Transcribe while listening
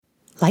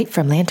Light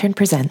from Lantern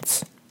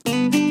presents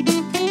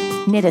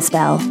Knit a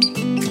Spell.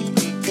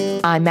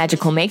 I'm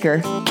Magical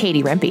Maker,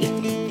 Katie Rempe.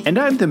 And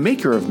I'm the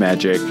Maker of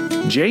Magic,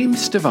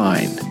 James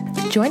Devine.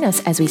 Join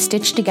us as we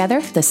stitch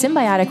together the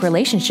symbiotic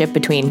relationship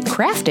between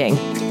crafting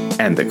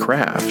and the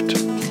craft.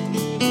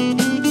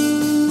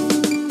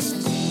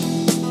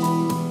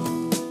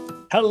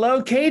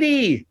 Hello,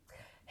 Katie.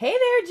 Hey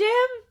there,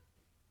 Jim.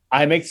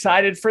 I'm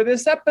excited for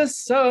this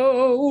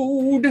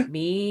episode.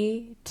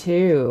 Me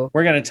too.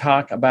 We're going to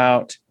talk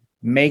about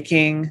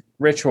making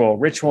ritual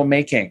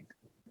making.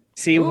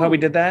 See how we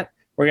did that?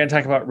 We're going to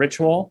talk about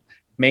ritual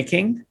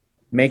making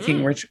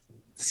ritual.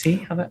 See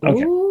how that?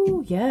 Okay.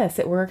 Ooh, yes,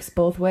 it works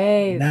both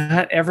ways.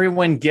 Not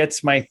everyone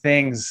gets my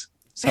things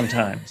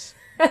sometimes.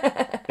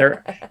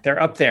 They're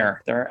up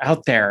there. They're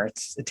out there.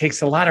 It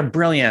takes a lot of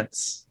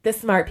brilliance. The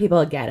smart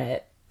people get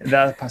it.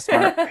 The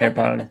smart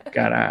people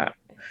got it.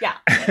 Yeah.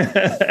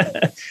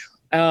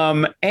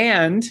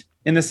 And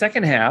in the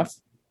second half,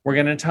 we're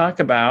going to talk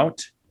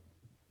about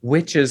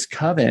witches'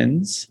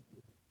 covens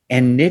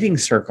and knitting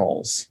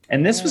circles.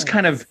 And this was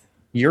kind of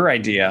your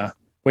idea,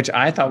 which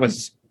I thought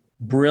was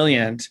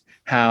brilliant,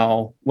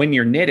 how when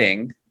you're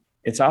knitting,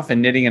 it's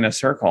often knitting in a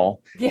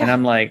circle. Yeah. And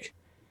I'm like,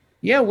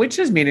 yeah,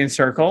 witches meet in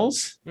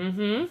circles.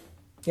 Mm-hmm.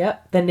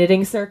 Yep. The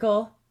knitting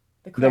circle.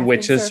 The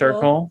witches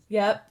circle.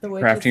 Yep. The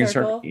witches crafting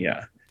circle.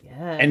 Yeah.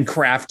 Yes. And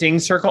crafting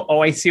circle.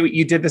 Oh, I see what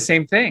you did the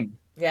same thing.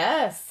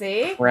 Yes.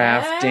 See?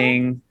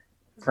 Crafting.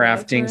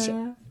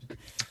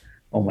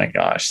 Oh my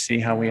gosh. See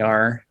how we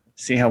are?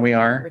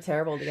 We're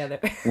terrible together.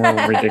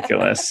 We're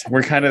ridiculous.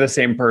 We're kind of the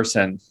same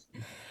person. A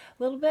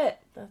little bit.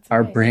 That's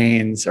Our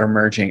brains are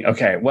merging.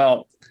 Okay.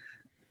 Well,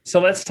 so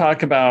let's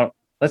talk about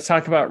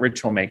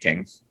ritual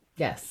making.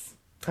 Yes.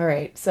 All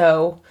right.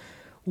 So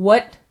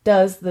what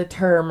does the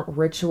term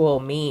ritual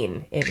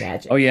mean in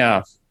magic? Oh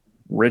yeah.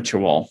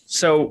 Ritual.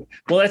 So,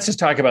 well, let's just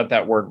talk about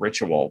that word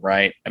ritual,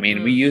 right? I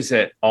mean, we use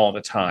it all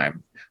the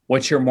time.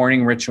 What's your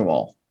morning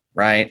ritual,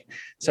 right?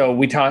 So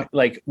we talk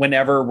like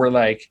whenever we're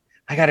like,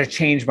 I got to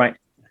change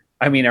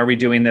are we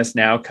doing this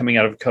now coming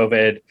out of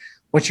COVID?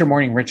 What's your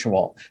morning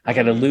ritual? I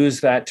got to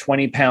lose that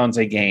 20 pounds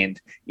I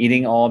gained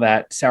eating all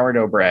that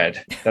sourdough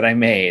bread that I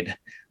made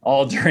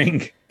all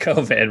during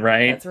COVID,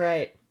 right? That's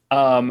right.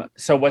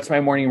 So what's my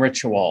morning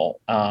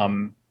ritual?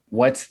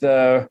 What's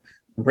the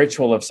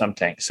ritual of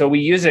something? So we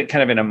use it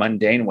kind of in a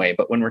mundane way,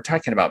 but when we're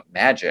talking about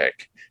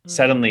magic,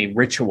 suddenly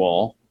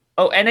ritual.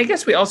 Oh, and I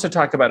guess we also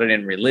talk about it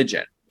in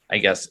religion. I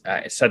guess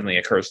it suddenly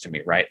occurs to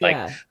me, right?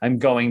 Like I'm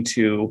going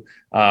to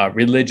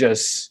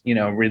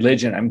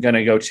religion. I'm going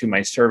to go to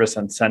my service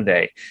on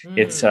Sunday.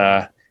 It's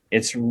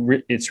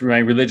my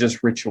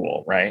religious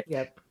ritual, right?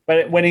 Yep.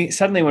 But when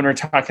we're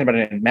talking about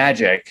it in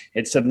magic,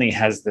 it suddenly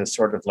has this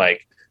sort of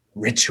like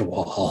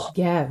ritual.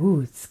 Yeah. Ooh,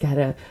 it's got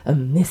a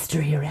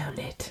mystery around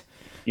it.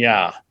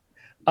 Yeah.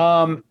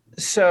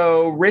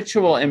 So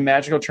ritual in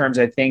magical terms,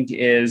 I think,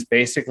 is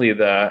basically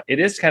it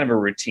is kind of a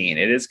routine.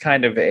 It is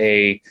kind of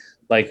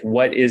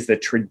what is the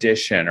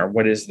tradition or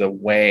what is the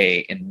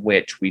way in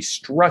which we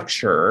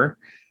structure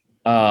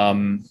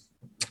the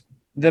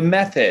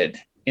method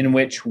in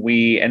which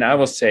and I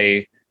will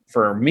say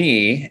for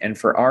me and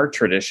for our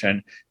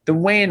tradition, the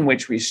way in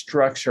which we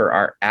structure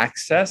our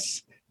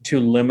access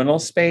to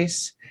liminal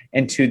space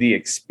and to the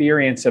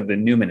experience of the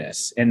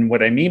numinous. And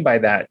what I mean by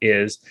that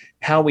is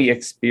how we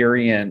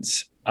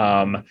experience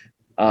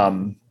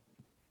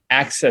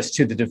access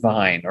to the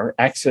divine, or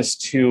access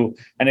to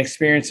an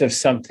experience of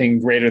something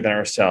greater than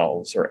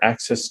ourselves, or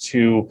access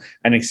to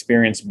an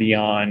experience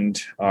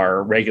beyond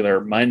our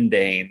regular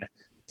mundane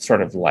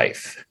sort of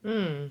life.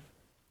 And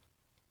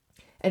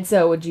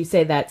so would you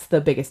say that's the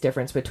biggest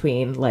difference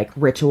between like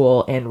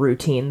ritual and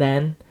routine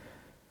then?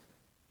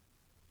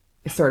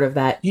 Sort of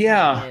that.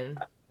 Yeah.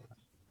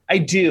 I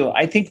do.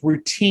 I think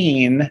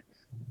routine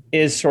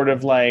is sort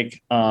of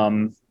like,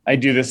 I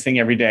do this thing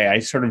every day. I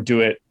sort of do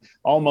it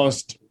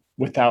almost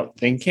without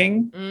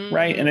thinking,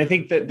 right? And I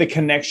think that the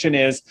connection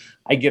is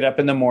I get up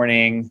in the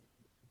morning,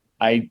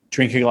 I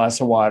drink a glass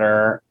of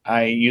water,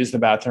 I use the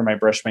bathroom, I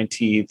brush my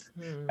teeth,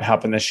 I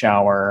hop in the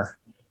shower,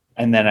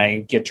 and then I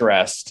get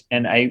dressed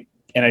and I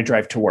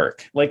drive to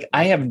work. Like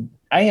I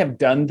have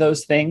done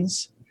those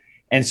things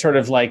and sort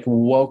of like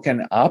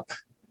woken up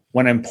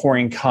when I'm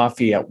pouring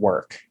coffee at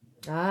work.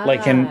 I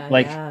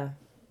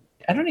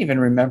don't even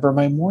remember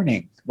my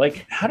morning.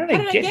 Like, how did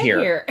I get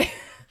here?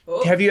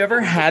 Have you ever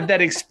had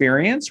that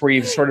experience where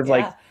you've sort of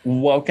like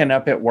woken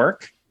up at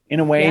work in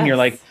a way and you're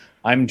like,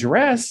 I'm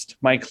dressed,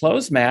 my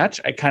clothes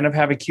match, I kind of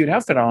have a cute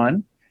outfit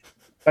on,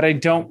 but I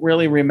don't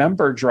really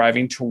remember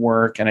driving to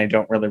work and I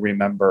don't really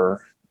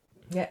remember.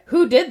 Yeah.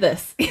 Who did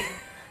this?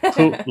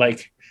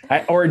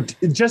 Or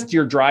just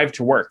your drive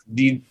to work.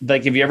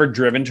 Have you ever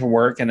driven to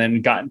work and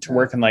then gotten to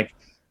work and like,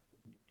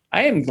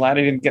 I am glad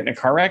I didn't get in a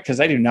car wreck because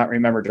I do not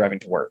remember driving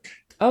to work.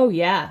 Oh,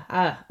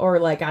 yeah. Or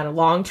like on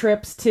long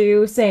trips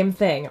too. Same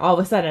thing. All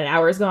of a sudden an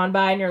hour's gone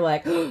by and you're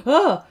like,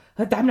 oh,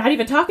 I'm not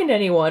even talking to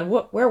anyone.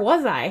 Where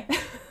was I?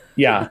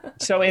 Yeah.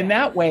 So in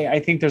that way, I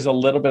think there's a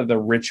little bit of the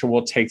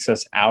ritual takes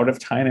us out of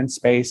time and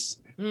space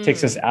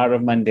takes us out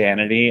of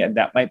mundanity, and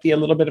that might be a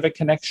little bit of a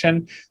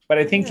connection. But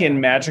I think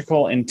in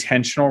magical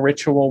intentional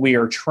ritual, we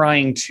are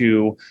trying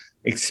to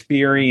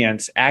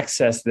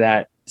access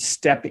that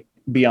step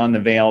beyond the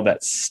veil,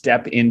 that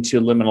step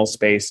into liminal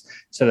space,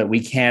 so that we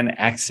can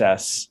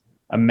access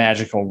a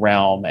magical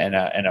realm and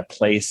a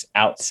place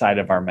outside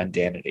of our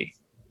mundanity.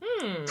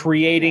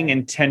 Creating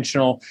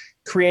intentional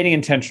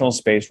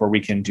space where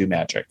we can do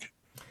magic.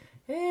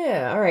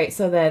 Yeah. All right.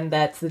 So then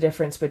that's the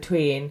difference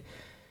between,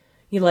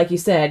 like you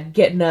said,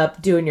 getting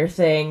up, doing your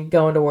thing,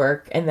 going to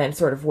work, and then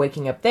sort of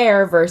waking up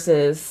there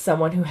versus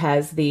someone who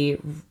has the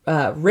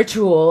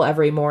ritual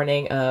every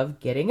morning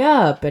of getting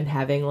up and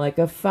having like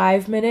a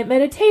 5-minute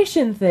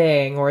meditation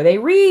thing, or they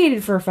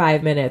read for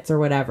 5 minutes or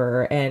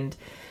whatever. And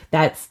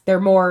they're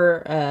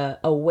more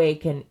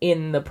awake and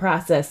in the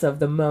process of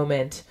the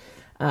moment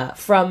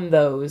from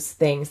those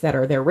things that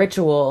are their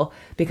ritual,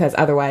 because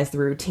otherwise the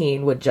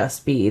routine would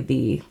just be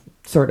the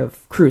sort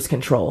of cruise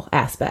control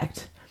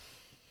aspect.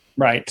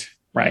 Right.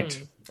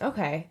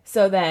 Okay.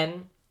 So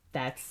then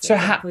that's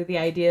exactly the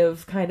idea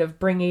of kind of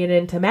bringing it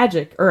into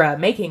magic or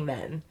making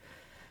then.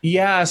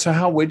 Yeah. So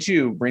how would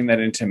you bring that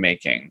into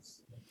making?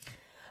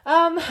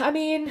 I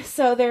mean,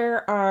 so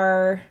there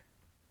are,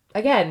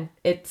 again,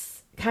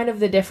 it's kind of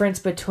the difference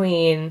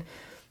between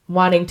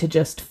wanting to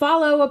just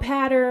follow a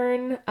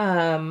pattern,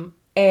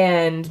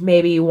 and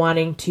maybe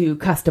wanting to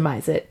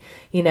customize it,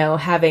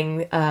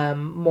 having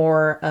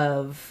more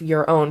of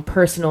your own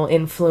personal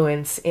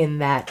influence in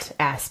that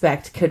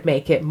aspect could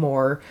make it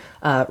more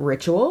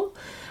ritual.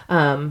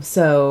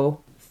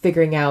 So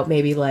figuring out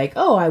maybe like,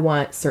 oh, I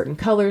want certain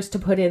colors to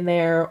put in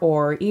there,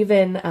 or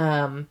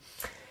even,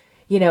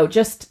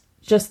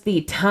 just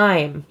the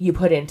time you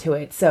put into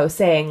it. So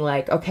saying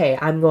like, okay,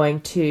 I'm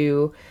going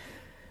to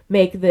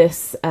make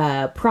this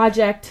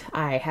project.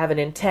 I have an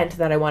intent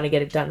that I want to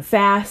get it done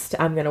fast.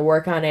 I'm going to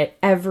work on it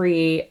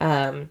every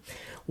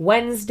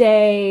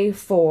Wednesday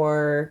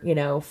for,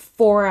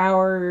 4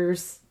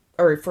 hours,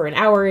 or for an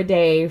hour a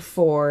day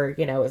for,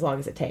 as long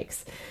as it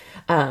takes.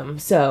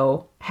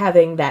 So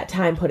having that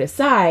time put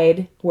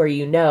aside where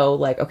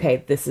like, okay,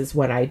 this is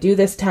when I do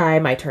this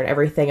time, I turn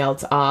everything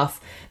else off,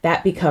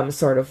 that becomes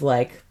sort of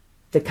like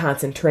the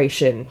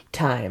concentration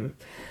time.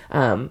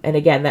 And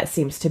again, that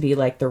seems to be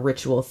like the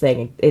ritual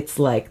thing. It's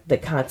like the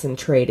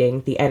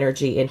concentrating the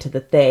energy into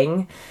the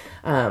thing,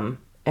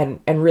 and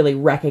really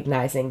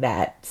recognizing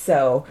that.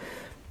 So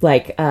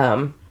like,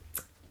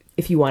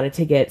 if you wanted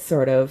to get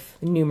sort of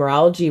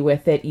numerology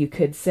with it, you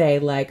could say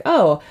like,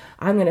 oh,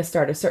 I'm going to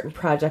start a certain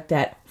project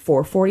at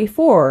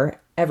 4:44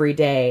 every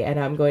day, and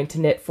I'm going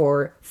to knit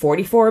for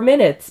 44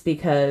 minutes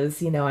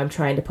because, I'm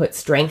trying to put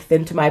strength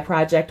into my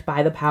project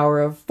by the power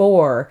of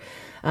 4.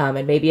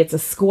 And maybe it's a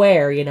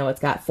square, it's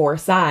got 4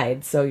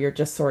 sides. So you're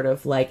just sort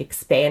of like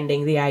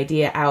expanding the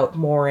idea out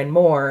more and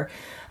more,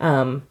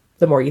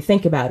 the more you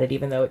think about it,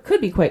 even though it could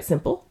be quite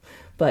simple.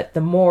 But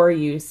the more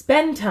you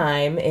spend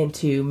time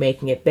into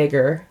making it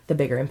bigger, the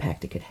bigger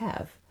impact it could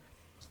have.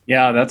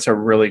 Yeah, that's a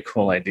really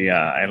cool idea.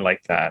 I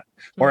like that.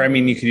 Or, I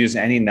mean, you could use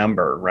any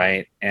number,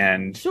 right?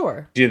 And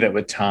do that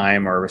with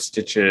time or with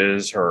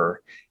stitches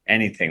or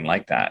anything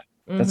like that.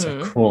 That's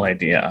a cool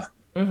idea.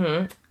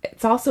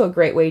 It's also a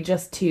great way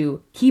just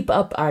to keep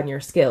up on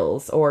your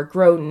skills or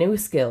grow new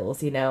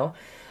skills,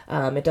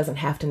 It doesn't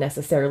have to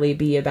necessarily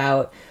be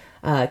about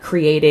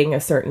creating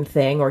a certain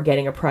thing or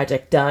getting a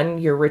project done.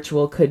 Your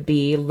ritual could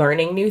be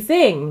learning new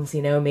things.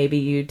 Maybe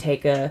you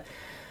take a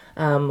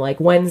like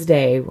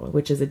Wednesday,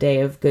 which is a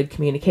day of good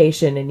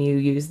communication, and you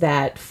use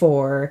that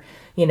for,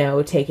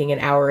 taking an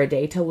hour a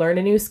day to learn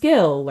a new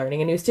skill,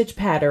 learning a new stitch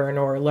pattern,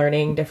 or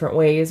learning different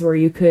ways where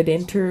you could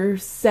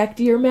intersect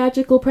your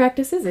magical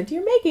practices into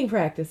your making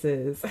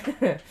practices.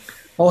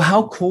 Oh,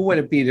 how cool would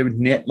it be to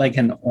knit like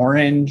an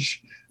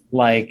orange,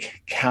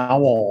 like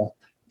cowl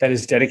that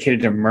is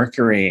dedicated to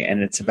Mercury,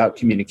 and it's about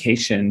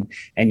communication,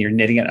 and you're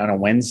knitting it on a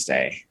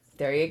Wednesday?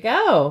 There you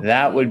go.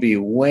 That would be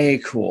way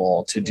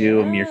cool to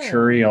do a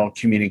mercurial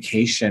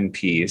communication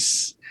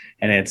piece.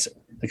 And it's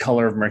the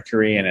color of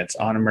Mercury, and it's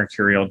on a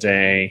mercurial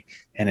day,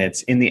 and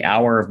it's in the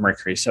hour of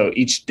Mercury. So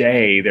each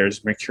day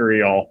there's an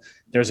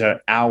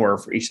hour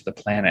for each of the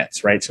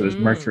planets, right? So there's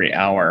Mercury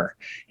hour,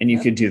 and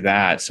you could do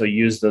that. So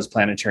use those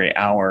planetary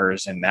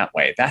hours in that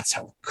way. That's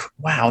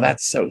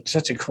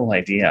such a cool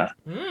idea.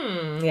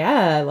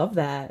 Yeah, I love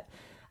that.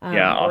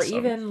 Awesome. Or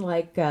even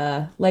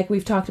like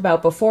we've talked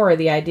about before,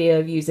 the idea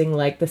of using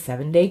like the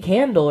 7-day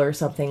candle or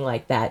something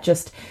like that.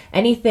 Just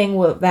anything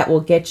that will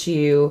get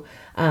you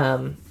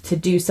to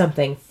do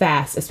something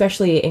fast,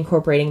 especially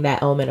incorporating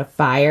that element of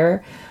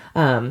fire.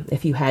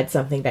 If you had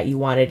something that you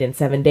wanted in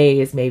 7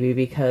 days, maybe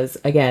because,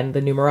 again,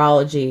 the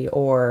numerology,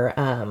 or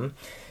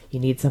you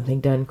need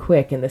something done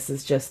quick, and this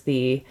is just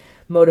the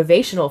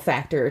motivational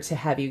factor to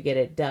have you get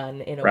it done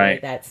in a way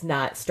that's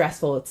not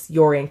stressful.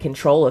 You're in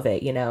control of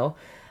it,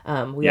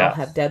 We all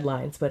have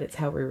deadlines, but it's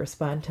how we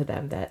respond to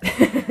them that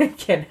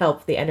can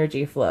help the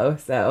energy flow.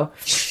 So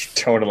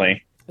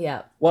totally.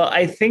 Yeah. Well,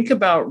 I think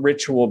about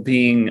ritual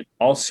being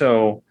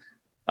also,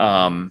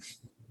 we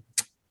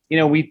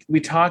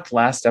talked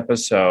last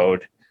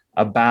episode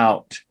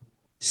about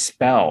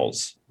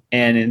spells.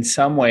 And in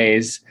some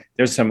ways,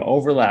 there's some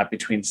overlap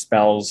between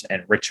spells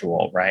and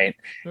ritual, right?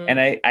 And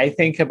I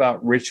think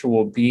about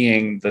ritual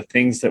being the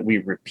things that we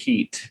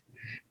repeat,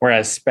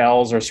 whereas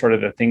spells are sort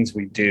of the things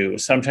we do.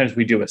 Sometimes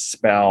we do a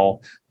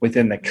spell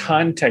within the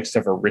context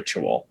of a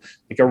ritual.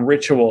 Like a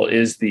ritual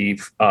is the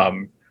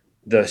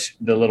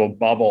little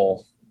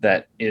bubble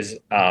that is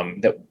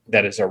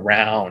that is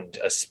around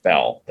a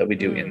spell that we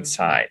do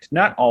inside.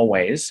 Not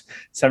always.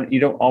 You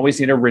don't always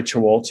need a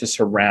ritual to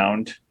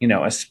surround,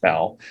 a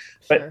spell.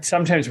 But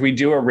sometimes we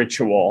do a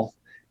ritual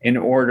in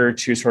order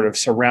to sort of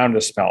surround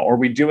a spell, or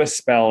we do a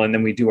spell and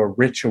then we do a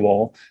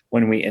ritual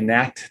when we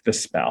enact the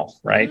spell,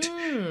 right?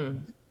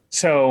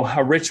 So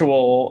a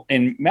ritual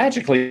in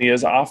magically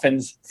is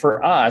often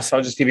for us,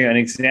 I'll just give you an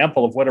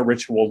example of what a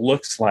ritual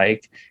looks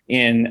like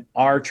in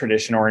our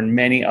tradition or in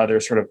many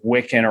other sort of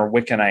Wiccan or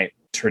Wiccanite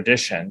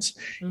traditions,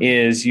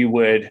 is you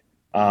would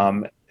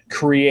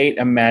create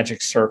a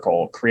magic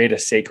circle, create a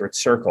sacred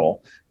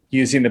circle,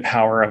 using the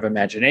power of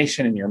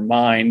imagination in your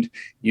mind,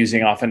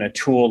 using often a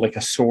tool like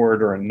a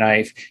sword or a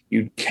knife.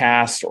 You'd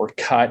cast or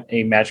cut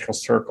a magical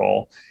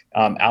circle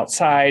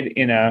outside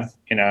in a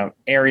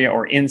area,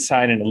 or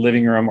inside in a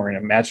living room or in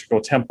a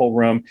magical temple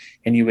room,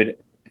 and you would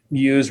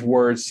use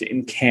words to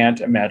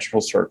incant a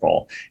magical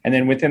circle. And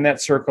then within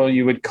that circle,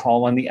 you would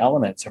call on the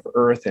elements of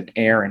earth and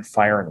air and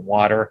fire and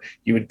water.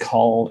 You would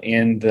call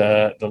in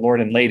the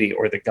Lord and Lady,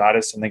 or the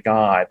goddess and the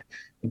god.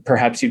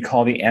 Perhaps you'd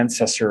call the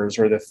ancestors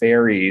or the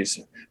fairies,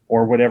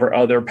 or whatever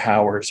other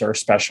powers are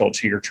special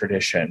to your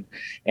tradition.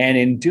 And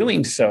in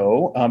doing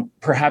so,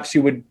 perhaps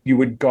you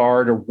would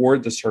guard or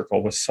ward the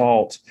circle with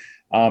salt.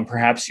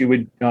 Perhaps you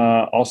would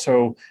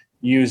also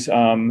use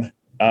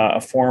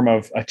a form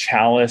of a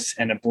chalice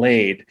and a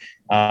blade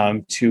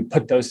to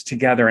put those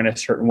together in a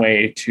certain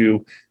way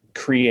to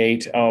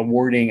create a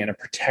warding and a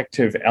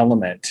protective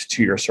element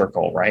to your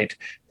circle, right?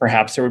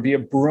 Perhaps there would be a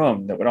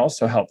broom that would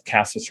also help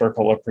cast a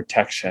circle of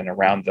protection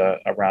around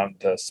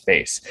the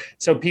space.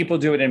 So people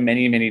do it in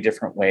many, many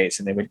different ways,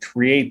 and they would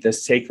create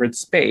this sacred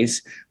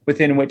space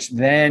within which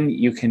then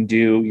you can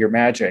do your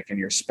magic and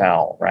your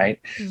spell, right?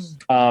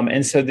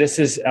 And so this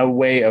is a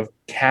way of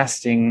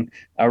casting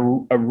a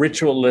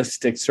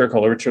ritualistic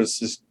circle, a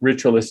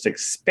ritualistic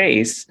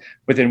space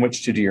within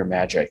which to do your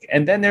magic.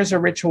 And then there's a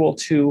ritual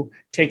to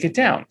take it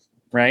down,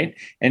 right?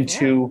 And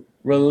to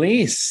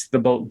release the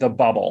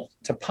bubble,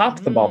 to pop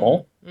the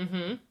bubble.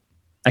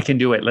 I can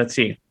do it. Let's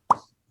see.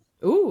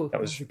 Ooh, that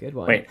was a good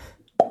one. Wait.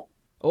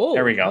 Oh,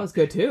 there we go. That was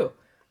good too.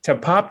 To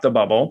pop the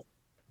bubble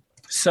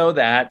so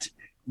that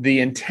the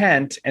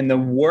intent and the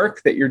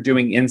work that you're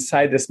doing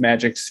inside this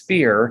magic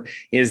sphere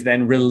is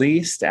then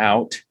released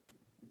out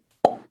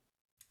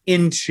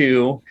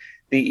into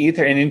the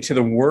ether and into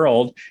the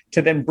world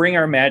to then bring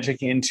our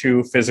magic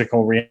into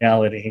physical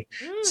reality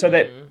so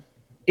that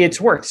it's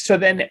worked. So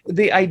then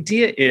the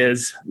idea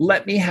is,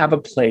 let me have a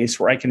place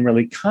where I can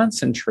really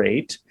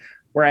concentrate,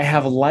 where I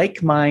have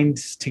like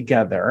minds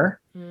together,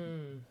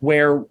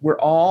 where we're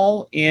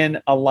all in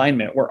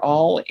alignment, we're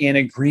all in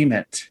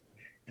agreement.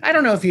 I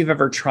don't know if you've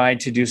ever tried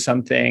to do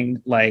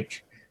something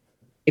like,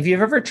 if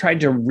you've ever tried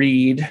to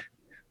read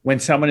when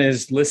someone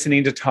is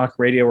listening to talk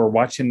radio or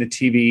watching the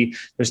TV,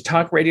 there's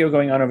talk radio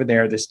going on over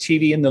there, there's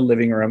TV in the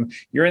living room,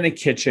 you're in the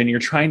kitchen, you're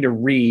trying to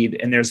read,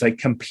 and there's like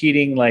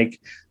competing, like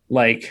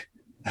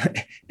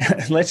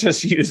let's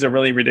just use a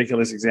really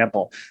ridiculous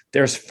example.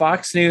 There's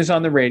Fox News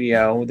on the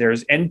radio,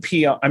 there's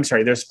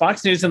there's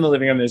Fox News in the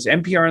living room, there's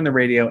NPR on the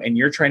radio, and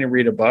you're trying to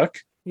read a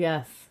book.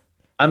 Yes.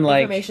 I'm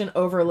like, information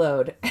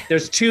overload.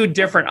 There's two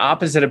different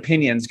opposite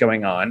opinions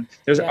going on.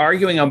 There's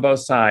arguing on both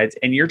sides,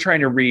 and you're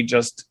trying to read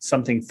just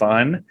something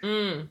fun.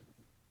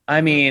 I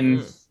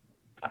mean,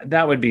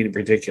 that would be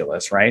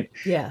ridiculous, right?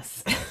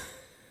 Yes.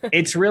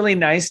 It's really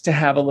nice to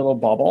have a little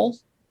bubble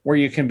where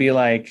you can be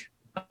like,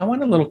 I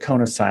want a little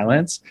cone of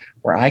silence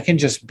where I can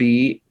just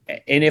be.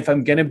 And if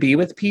I'm going to be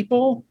with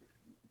people,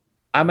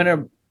 I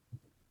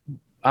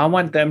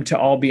want them to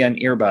all be on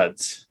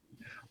earbuds.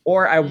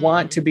 Or I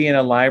want to be in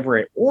a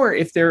library. Or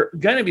if they're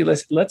going to be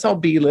listening, let's all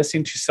be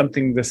listening to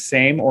something the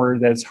same or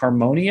that's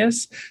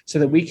harmonious so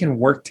that we can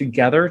work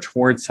together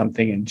towards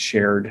something in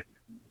shared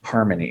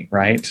harmony,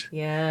 right?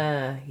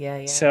 Yeah.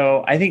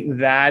 So I think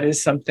that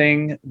is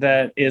something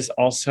that is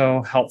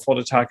also helpful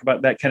to talk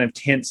about. That kind of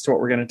hints to what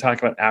we're going to talk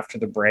about after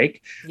the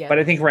break. Yeah. But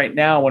I think right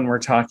now when we're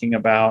talking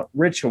about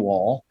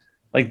ritual,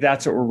 like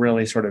that's what we're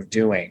really sort of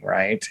doing,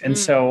 right? And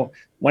so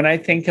when I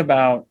think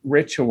about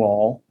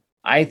ritual,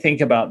 I think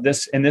about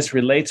this, and this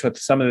relates with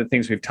some of the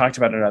things we've talked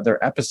about in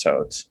other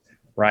episodes,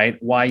 right?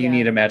 Why you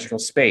need a magical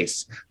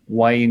space,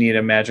 why you need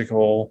a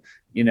magical,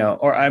 a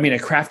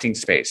crafting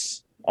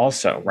space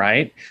also,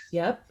 right?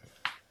 Yep.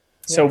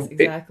 So yes,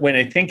 exactly. When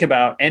I think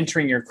about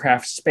entering your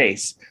craft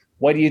space,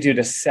 what do you do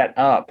to set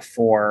up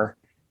for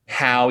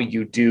how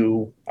you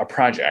do a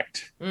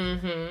project?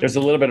 There's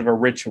a little bit of a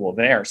ritual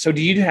there. So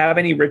do you have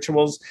any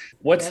rituals?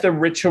 What's the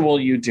ritual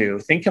you do?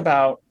 Think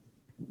about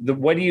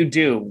what do you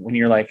do when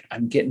you're like,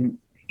 I'm getting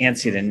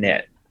antsy to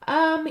knit?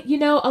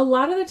 A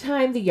lot of the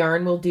time the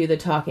yarn will do the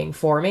talking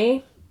for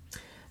me.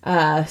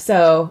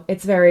 So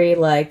it's very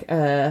like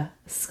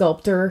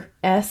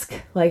sculptor-esque.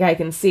 Like I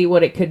can see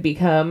what it could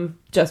become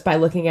just by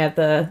looking at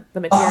the Oh,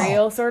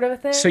 material sort of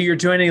a so thing. you're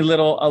doing a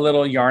little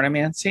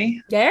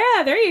yarnomancy?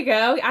 Yeah, there you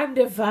go. I'm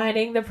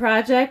divining the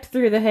project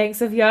through the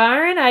hanks of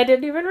yarn. I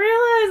didn't even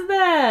realize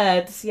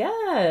that.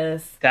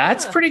 Yes.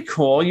 That's Huh. pretty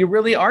cool. You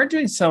really are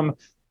doing some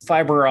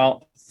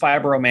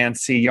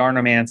fibromancy,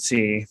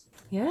 yarnomancy.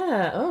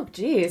 Yeah. Oh,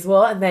 geez.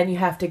 Well, and then you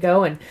have to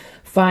go and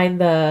find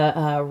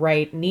the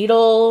right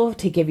needle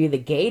to give you the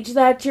gauge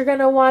that you're going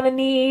to want to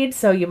need.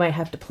 So you might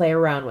have to play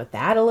around with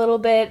that a little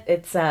bit.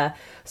 It's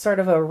sort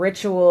of a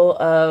ritual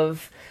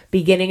of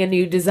beginning a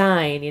new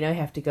design. You know, you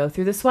have to go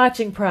through the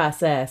swatching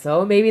process.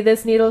 Oh, maybe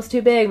this needle's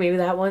too big. Maybe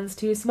that one's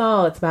too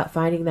small. It's about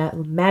finding that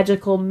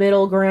magical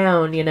middle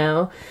ground, you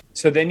know?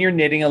 So then you're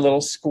knitting a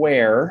little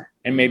square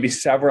and maybe Mm.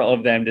 several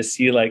of them to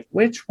see like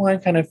which one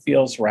kind of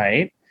feels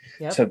right.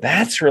 Yep. So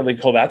that's really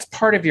cool. That's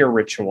part of your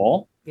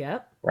ritual,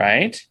 Yep.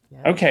 right?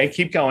 Yep. Okay,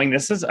 keep going.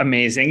 This is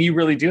amazing. You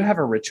really do have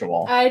a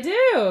ritual. I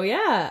do.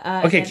 Yeah.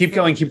 And Okay, then keep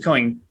going, keep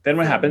going. Then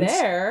what from happens?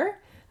 there,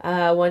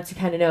 once you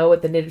kind of know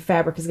what the knitted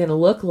fabric is going to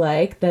look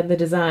like, then the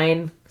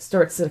design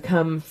starts to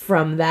come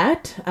from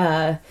that.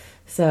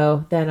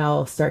 So then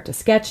I'll start to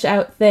sketch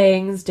out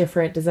things,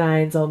 different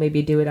designs. I'll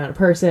maybe do it on a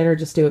person or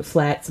just do it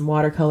flat, some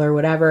watercolor,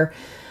 whatever.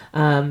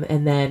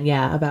 And then,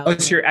 yeah, Oh,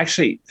 about, so you're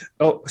actually,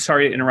 oh,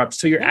 sorry to interrupt.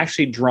 So you're yeah,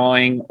 actually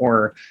drawing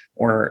or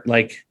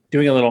like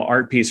doing a little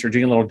art piece or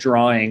doing a little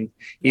drawing,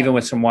 even yep,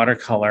 with some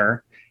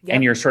watercolor, and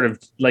yep. you're sort of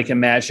like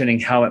imagining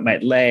how it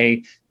might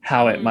lay,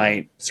 how it Mm,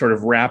 might sort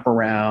of wrap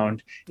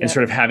around, and yep.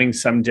 sort of having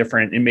some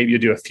different, and maybe you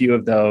do a few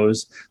of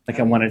those. Like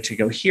I Oh, want it to yes.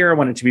 go here, I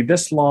want it to be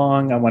this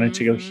long, I want it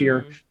to go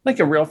here, Hmm. like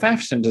a real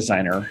fashion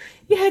designer.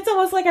 Yeah, it's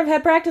almost like I've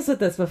had practice with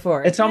this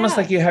before. It's almost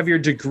Yeah. like you have your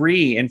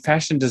degree in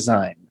fashion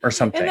design or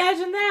something.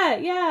 Imagine that.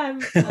 Yeah,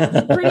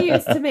 I'm pretty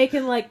used to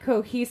making like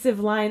cohesive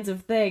lines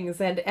of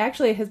things, and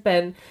actually it has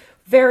been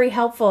very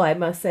helpful. I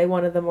must say,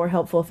 one of the more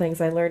helpful things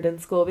I learned in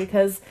school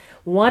because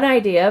one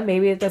idea,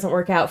 maybe it doesn't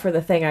work out for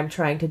the thing I'm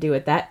trying to do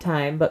at that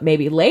time, but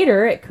maybe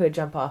later it could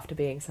jump off to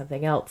being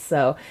something else.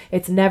 So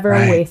it's never a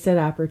Right. wasted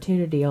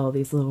opportunity, all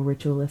these little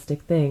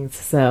ritualistic things.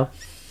 So,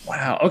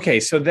 Wow. Okay.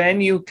 So then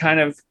you kind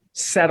of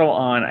settle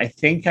on, I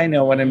think I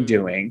know what I'm mm,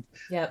 doing.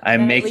 yep.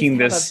 I'm Then I at least making have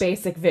a this,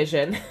 basic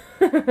vision.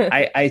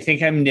 I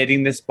think I'm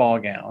knitting this ball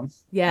gown. I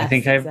Yes,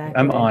 think I'm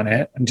exactly. on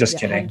it. I'm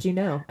just Yeah, how kidding. did you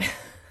know?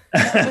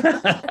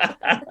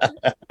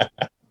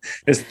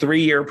 This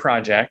 3-year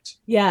project.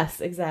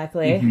 Yes,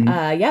 exactly.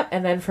 Mhm. Yep.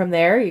 And then from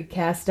there, you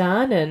cast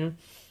on, and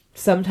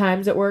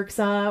sometimes it works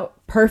out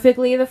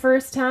perfectly the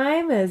first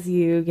time as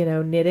you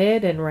know, knit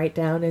it and write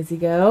down as you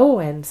go.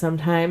 And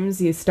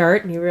sometimes you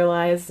start and you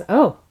realize,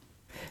 oh,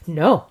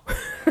 no,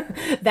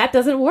 that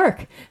doesn't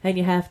work. And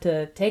you have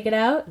to take it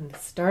out and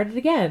start it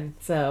again.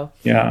 So,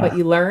 but Yeah.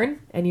 you learn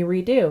and you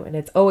redo, and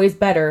it's always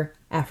better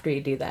after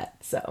you do that.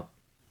 So,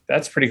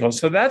 That's pretty cool.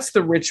 So that's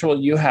the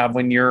ritual you have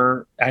when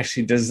you're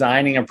actually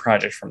designing a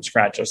project from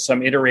scratch. There's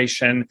some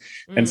iteration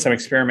and some mm,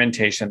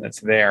 experimentation that's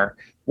there.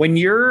 When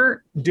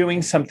you're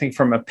doing something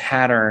from a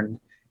pattern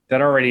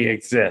that already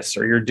exists,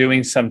 or you're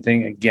doing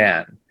something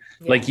again,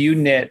 like yes. you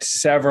knit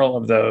several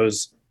of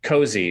those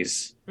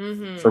cozies for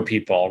Mm-hmm.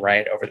 people,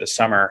 right, over the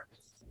summer,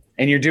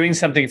 and you're doing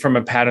something from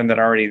a pattern that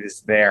already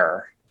is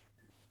there.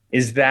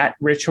 Is that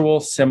ritual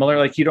similar?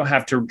 Like you don't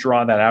have to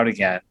draw that out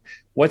again.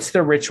 What's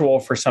the ritual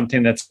for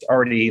something that's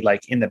already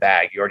like in the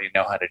bag? You already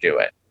know how to do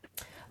it.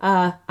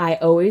 I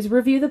always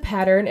review the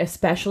pattern,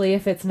 especially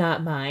if it's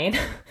not mine,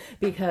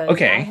 because I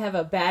Okay. have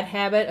a bad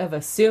habit of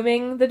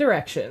assuming the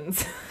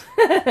directions.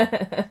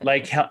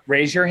 Like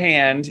raise your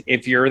hand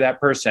if you're that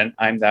person.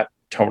 I'm that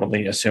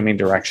totally assuming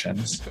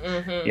directions.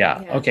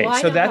 Yeah. Yeah. Okay. Well,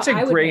 I So know how that's a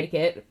I would great, make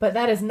it, but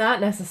that is not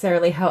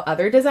necessarily how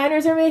other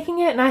designers are making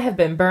it, and I have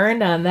been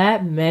burned on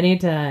that many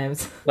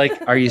times. like,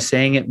 are you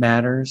saying it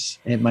matters?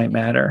 It might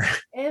matter.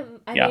 I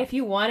mean, Yeah. if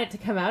you want it to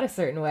come out a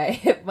certain way,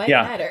 it might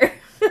Yeah. matter.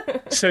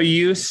 So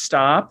you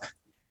stop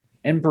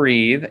and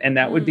breathe, and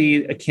that would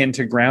be Mm, akin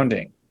to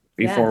grounding.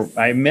 Before yes.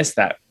 I missed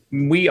that,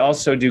 we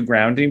also do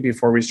grounding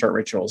before we start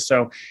rituals.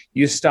 So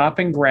you stop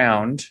and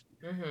ground,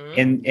 Hmm.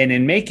 and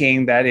in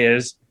making that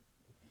is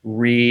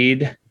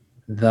read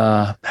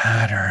the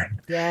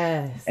pattern,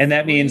 Yes. and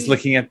that means Breathe.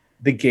 looking at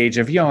the gauge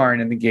of yarn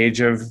and the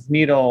gauge of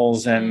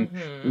needles and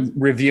Hmm.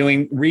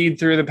 read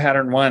through the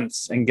pattern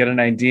once and get an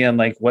idea on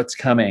like what's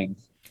coming.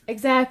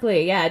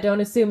 Exactly. Yeah.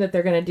 Don't assume that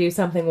they're going to do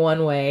something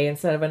one way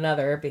instead of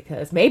another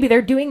because maybe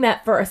they're doing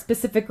that for a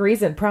specific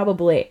reason.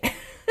 Probably.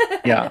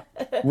 Yeah,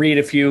 read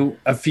a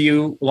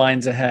few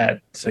lines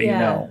ahead so you Yeah.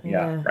 know. Yeah,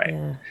 Yeah. right.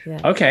 Yeah.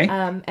 Yeah. Okay.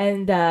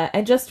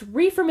 And just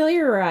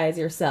refamiliarize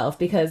yourself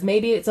because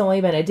maybe it's only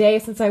been a day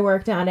since I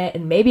worked on it,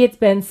 and maybe it's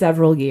been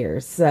several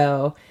years.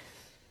 So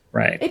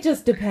Right. it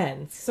just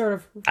depends. Sort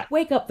of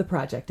wake up the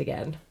project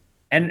again.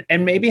 And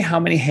maybe how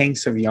many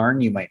hanks of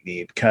yarn you might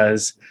need,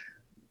 because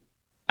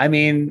I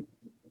mean,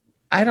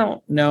 I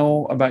don't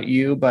know about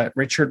you, but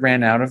Richard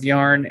ran out of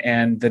yarn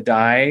and the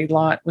dye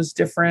lot was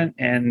different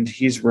and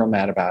he's real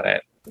mad about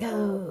it.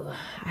 Oh,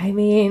 I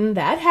mean,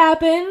 that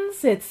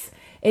happens.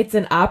 It's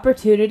an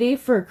opportunity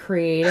for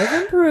creative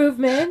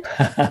improvement.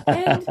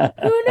 And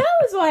who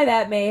knows why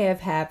that may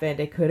have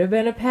happened? It could have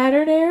been a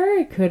pattern error.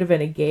 It could have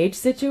been a gauge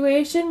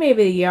situation.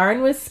 Maybe the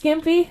yarn was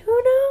skimpy.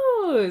 Who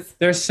knows?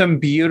 There's some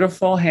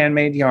beautiful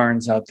handmade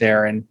yarns out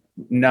there, and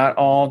not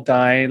all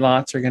dye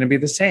lots are going to be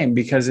the same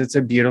because it's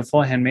a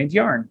beautiful handmade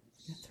yarn.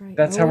 That's right.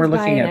 That's how we're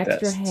looking at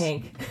extra this.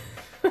 Hank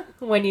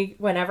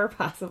whenever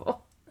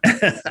possible.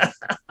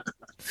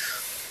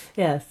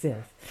 Yes.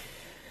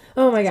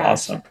 Oh my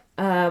gosh.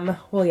 Awesome.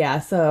 Well, yeah,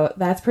 so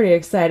that's pretty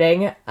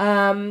exciting.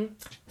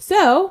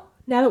 So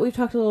now that we've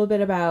talked a little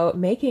bit about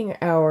making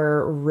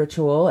our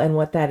ritual and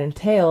what that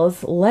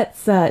entails,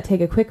 let's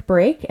take a quick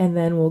break and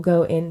then we'll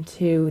go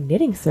into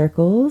knitting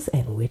circles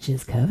and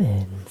witches'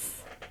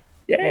 covens.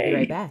 Yay. We'll be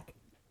right back.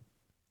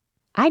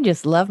 I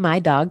just love my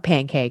dog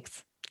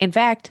Pancakes. In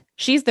fact,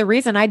 she's the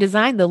reason I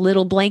designed the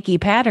little blankie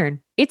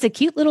pattern. It's a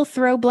cute little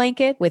throw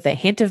blanket with a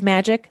hint of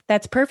magic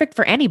that's perfect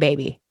for any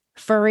baby,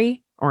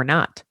 furry or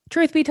not.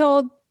 Truth be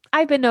told,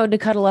 I've been known to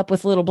cuddle up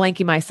with Little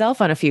Blankie myself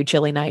on a few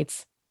chilly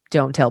nights.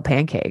 Don't tell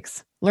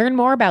Pancakes. Learn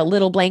more about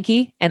Little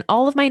Blankie and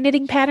all of my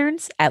knitting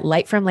patterns at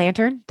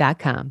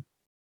lightfromlantern.com.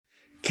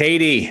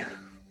 Katie,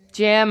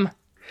 Jim.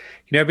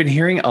 I've been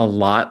hearing a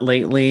lot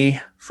lately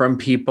from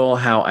people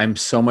how I'm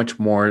so much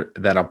more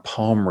than a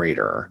palm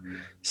reader.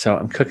 So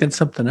I'm cooking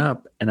something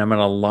up and I'm going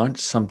to launch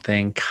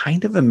something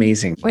kind of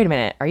amazing. Wait a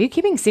minute. Are you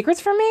keeping secrets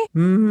from me?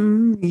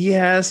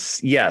 Yes.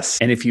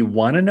 And if you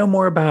want to know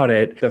more about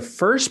it, the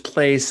first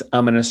place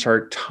I'm going to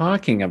start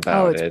talking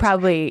about it's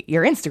probably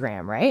your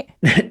Instagram, right?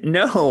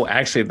 No,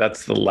 actually,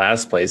 that's the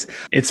last place.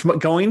 It's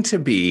going to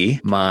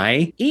be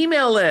my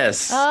email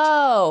list.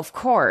 Oh, of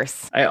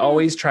course. I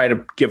always try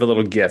to give a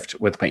little gift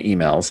with my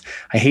emails.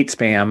 I hate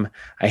spam.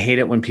 I hate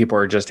it when people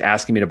are just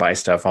asking me to buy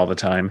stuff all the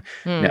time.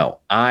 No,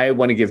 I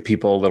want to give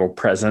people little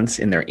presents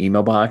in their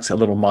email box, a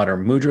little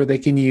modern mudra they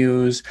can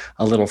use,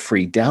 a little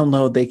free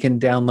download they can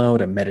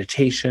download, a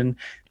meditation.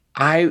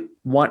 I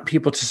want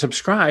people to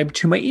subscribe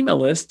to my email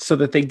list so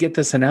that they get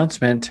this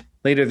announcement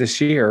later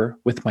this year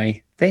with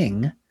my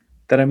thing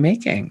that I'm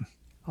making.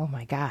 Oh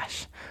my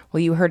gosh. Well,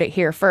 you heard it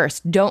here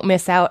first. Don't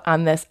miss out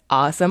on this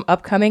awesome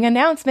upcoming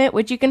announcement,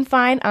 which you can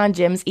find on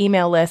Jim's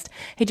email list.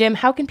 Hey, Jim,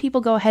 how can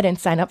people go ahead and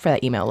sign up for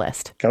that email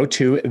list? Go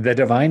to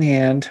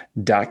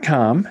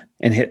thedivinehand.com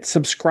and hit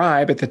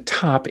subscribe at the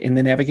top in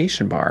the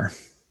navigation bar.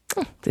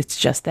 It's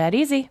just that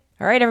easy.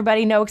 All right,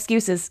 everybody, no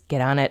excuses. Get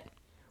on it.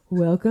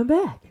 Welcome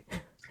back.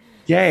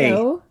 Yay.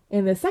 So,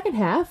 in the second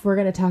half, we're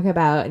going to talk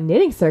about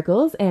knitting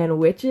circles and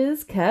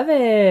witches'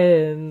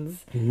 covens.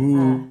 I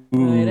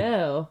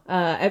know.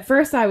 At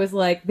first, I was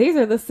like, these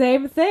are the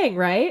same thing,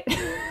 right?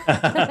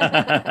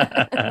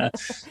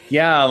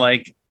 Yeah,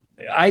 like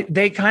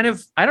they kind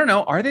of, I don't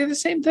know, are they the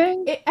same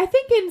thing? I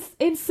think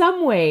in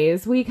some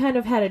ways, we kind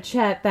of had a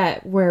chat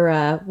that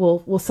where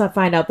we'll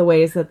find out the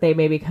ways that they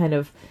maybe kind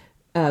of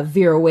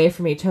veer away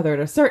from each other at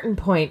a certain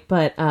point,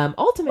 but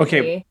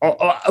ultimately...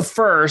 Okay,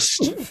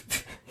 first...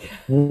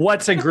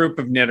 What's a group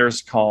of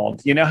knitters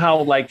called? You know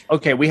how we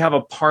have a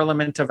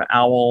parliament of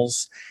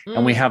owls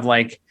and we have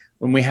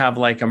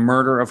a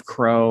murder of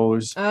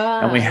crows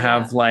and we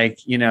have I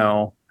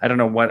don't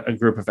know what a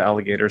group of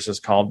alligators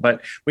is called,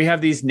 but we have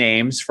these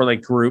names for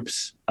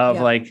groups of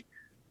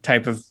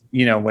type of,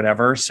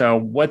 whatever. So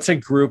what's a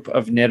group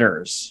of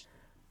knitters?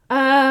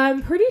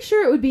 I'm pretty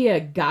sure it would be a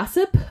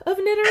gossip of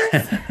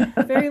knitters.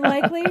 Very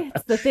likely.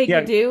 It's the thing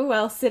you do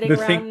while sitting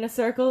around in a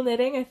circle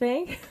knitting, I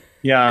think.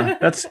 Yeah,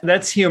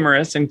 that's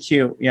humorous and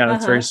cute. Yeah,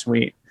 that's very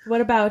sweet.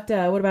 What about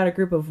a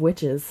group of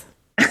witches?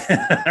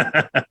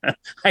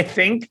 I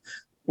think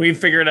we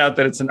figured out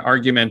that it's an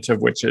argument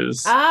of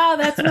witches. Ah,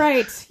 that's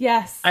right.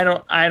 Yes. I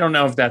don't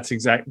know if that's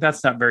exact.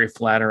 That's not very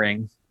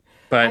flattering.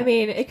 But I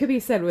mean, it could be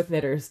said with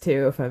knitters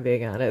too, if I'm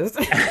being honest.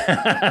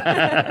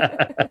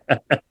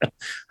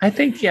 I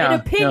think, an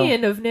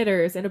opinion of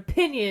knitters, an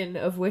opinion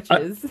of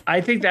witches.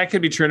 I think that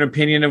could be true. An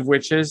opinion of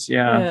witches.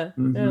 Yeah. I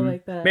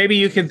like that. Maybe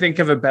you can think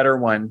of a better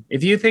one.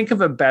 If you think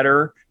of a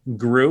better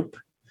group,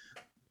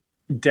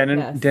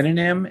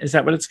 demonym, is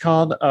that what it's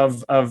called?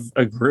 Of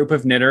a group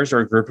of knitters or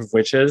a group of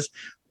witches,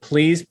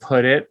 please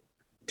put it,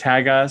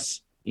 tag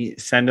us,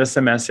 send us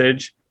a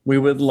message. We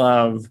would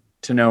love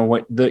to know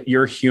what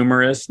your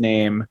humorous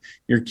name,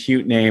 your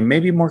cute name,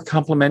 maybe more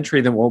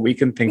complimentary than what we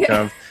can think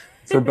of.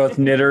 For both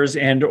knitters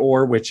and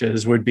or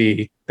witches would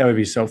be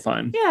so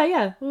fun.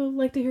 Yeah. We'd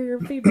like to hear your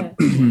feedback.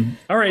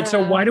 All right.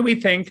 So why do we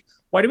think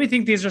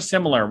these are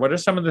similar? What are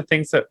some of the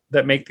things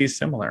that make these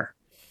similar?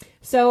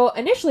 So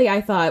initially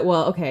I thought,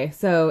 well, okay,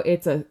 so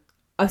it's a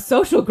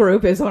social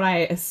group is what I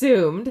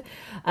assumed.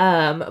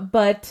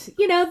 But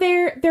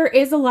there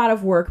is a lot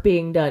of work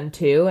being done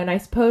too. And I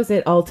suppose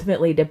it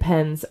ultimately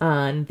depends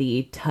on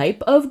the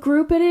type of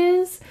group it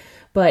is.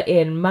 But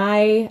in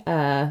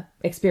my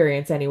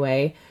experience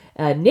anyway,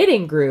 a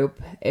knitting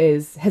group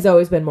has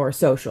always been more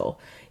social.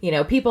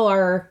 People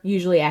are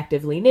usually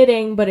actively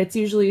knitting, but it's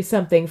usually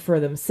something for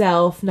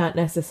themselves, not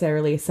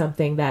necessarily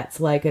something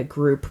that's like a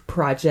group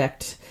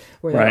project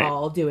where they're Right.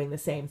 all doing the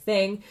same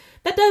thing.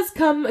 That does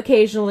come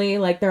occasionally.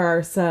 Like there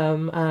are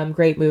some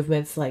great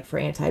movements like for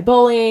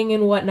anti-bullying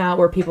and whatnot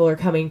where people are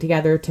coming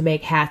together to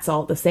make hats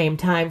all at the same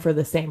time for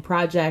the same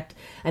project.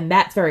 And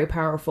that's very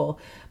powerful.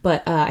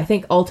 But I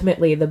think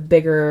ultimately the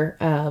bigger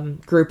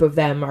group of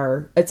them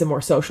it's a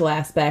more social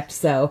aspect.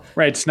 So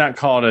Right. It's not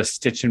called a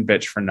stitch and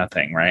bitch for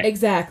nothing, right?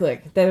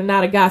 exactly. They're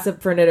not a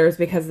gossip for knitters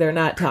because they're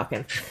not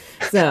talking.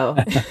 So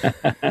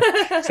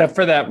Except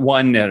for that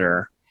one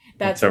knitter.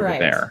 that's over right.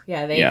 there.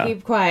 Yeah, they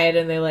keep quiet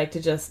and they like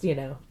to just,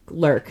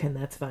 lurk, and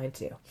that's fine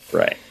too.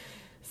 Right.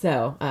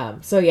 So,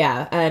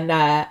 yeah, and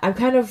I'm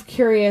kind of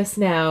curious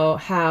now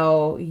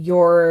how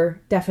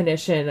your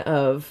definition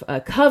of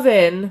a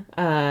coven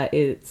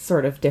is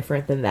sort of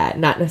different than that.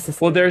 Not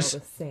necessarily the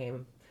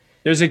same.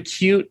 There's a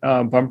cute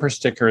bumper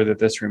sticker that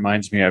this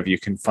reminds me of. You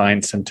can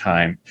find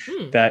sometime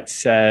that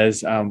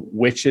says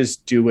 "Witches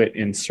do it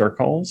in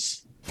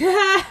circles."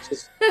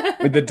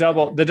 With the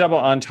double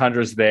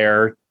entendres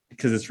there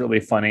because it's really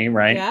funny,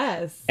 right?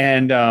 Yes.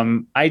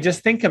 And I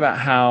just think about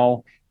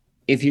how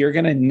if you're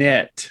going to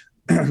knit.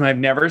 I've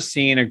never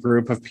seen a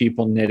group of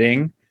people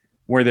knitting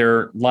where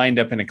they're lined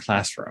up in a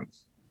classroom,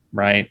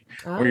 right?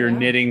 Where you're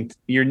knitting,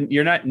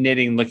 you're not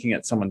knitting looking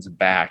at someone's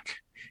back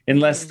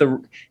unless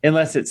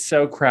it's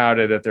so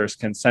crowded that there's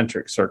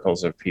concentric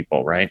circles of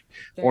people, right?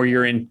 Or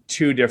you're in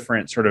two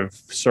different sort of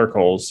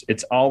circles.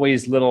 It's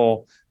always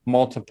little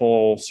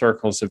multiple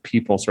circles of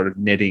people sort of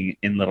knitting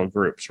in little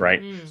groups,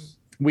 right?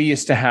 I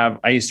used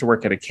to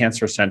work at a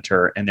cancer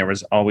center, and there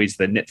was always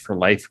the Knit for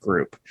Life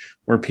group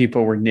where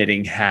people were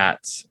knitting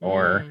hats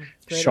or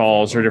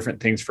shawls or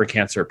different things for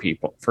cancer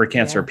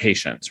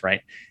patients.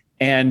 Right.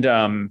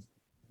 And,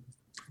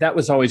 that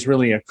was always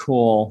really a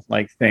cool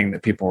thing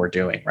that people were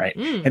doing. Right.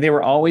 And they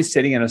were always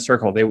sitting in a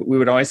circle. We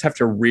would always have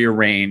to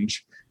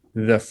rearrange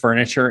the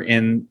furniture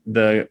in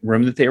the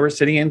room that they were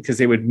sitting in because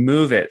they would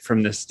move it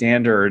from the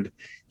standard,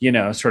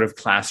 sort of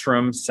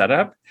classroom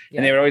setup.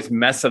 And they would always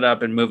mess it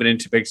up and move it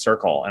into a big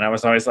circle. And I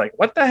was always like,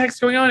 what the heck's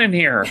going on in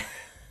here?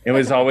 It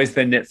was always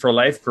the Knit for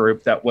Life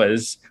group that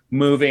was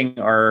moving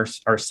our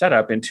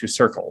setup into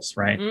circles,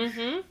 right?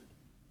 Mm-hmm.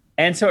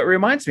 And so it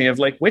reminds me of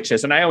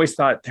witches. And I always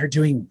thought they're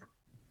doing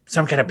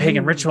some kind of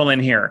pagan ritual in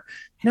here.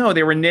 No,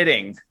 they were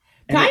knitting.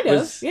 Kind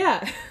of,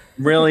 yeah.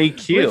 Really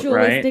cute,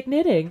 ritualistic right?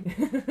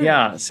 knitting.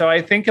 Yeah. So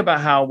I think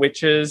about how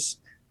witches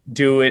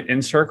do it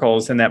in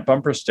circles in that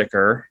bumper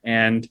sticker.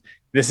 And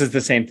this is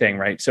the same thing,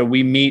 right? So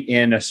we meet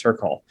in a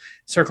circle.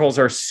 Circles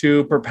are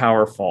super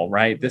powerful,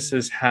 right? This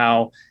is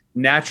how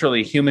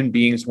naturally human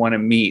beings want to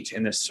meet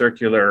in this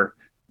circular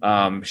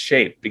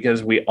shape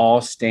because we all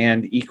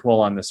stand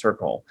equal on the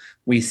circle.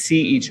 We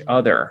see each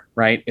other,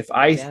 right? If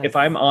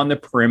I'm on the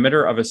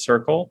perimeter of a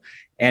circle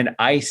and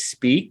I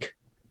speak,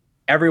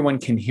 everyone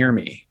can hear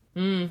me.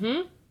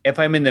 Mm-hmm. If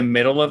I'm in the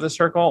middle of the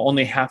circle,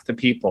 only half the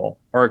people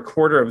or a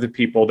quarter of the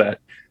people that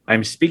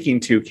I'm speaking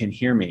to can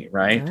hear me,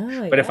 right?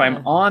 But if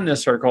I'm on the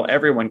circle,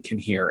 everyone can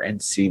hear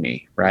and see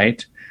me,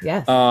 right?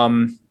 Yes.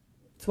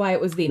 That's why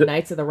it was the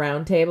Knights of the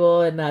Round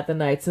Table and not the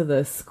Knights of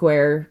the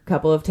Square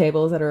couple of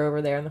tables that are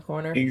over there in the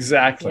corner.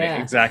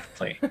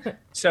 Exactly.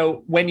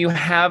 So when you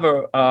have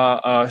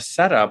a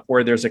setup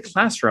where there's a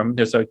classroom,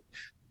 there's a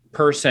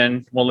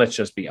person, well, let's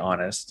just be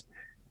honest,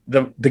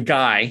 the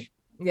guy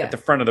at the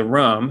front of the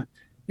room,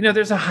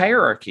 there's a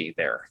hierarchy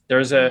there.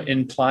 There's an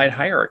implied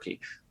hierarchy.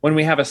 When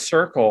we have a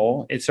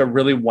circle, it's a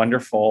really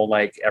wonderful,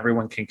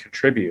 everyone can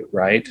contribute,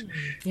 right?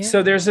 Yeah.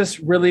 So there's this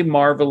really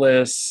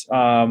marvelous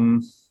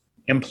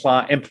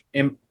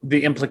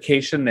the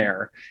implication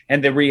there,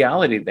 and the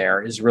reality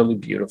there is really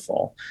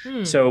beautiful.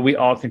 So we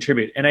all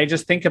contribute. And I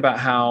just think about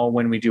how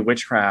when we do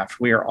witchcraft,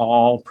 we are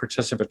all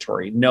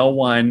participatory. No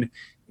one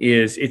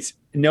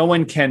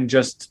can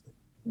just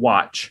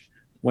watch.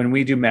 When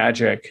we do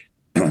magic,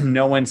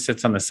 no one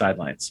sits on the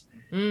sidelines.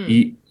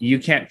 You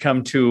can't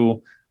come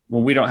to,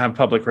 well, we don't have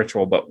public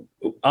ritual, but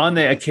on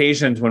the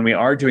occasions when we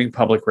are doing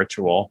public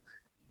ritual,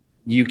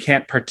 you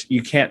can't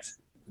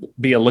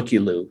be a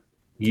looky-loo.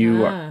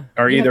 You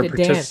are either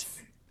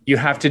you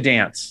have to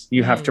dance,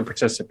 you have to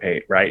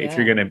participate, right? If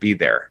you're going to be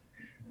there,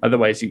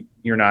 otherwise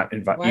you're not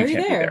invited. You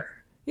can't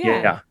be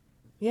there.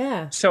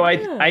 Yeah. So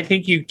I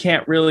think you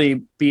can't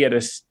really be at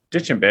a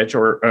stitch and bitch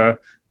or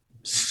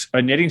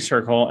a knitting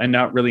circle and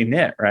not really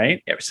knit,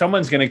 right? If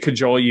someone's going to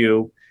cajole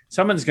you,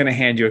 someone's going to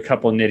hand you a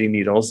couple knitting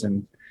needles,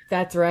 and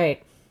that's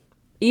right.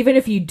 Even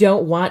if you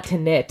don't want to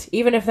knit,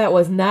 even if that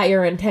was not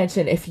your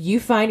intention, if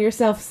you find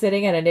yourself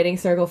sitting at a knitting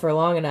circle for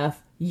long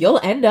enough, you'll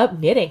end up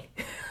knitting.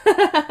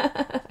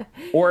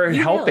 Or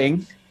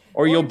helping,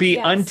 or you'll be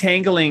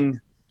untangling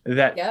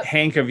that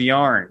hank of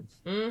yarn.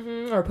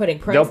 Mm-hmm. Or putting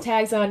price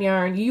tags on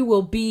yarn. You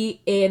will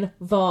be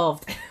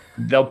involved.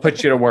 They'll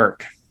put you to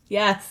work.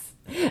 Yes,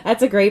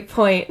 that's a great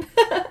point.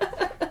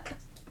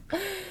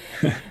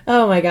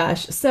 Oh my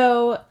gosh.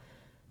 So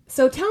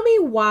tell me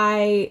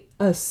why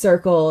a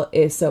circle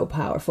is so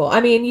powerful.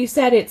 I mean, you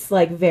said it's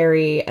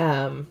very,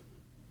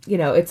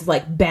 it's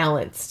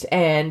balanced,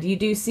 and you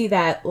do see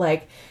that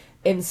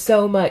in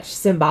so much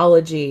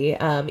symbology.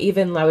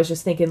 Even I was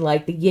just thinking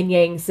like the yin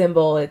yang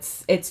symbol,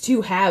 it's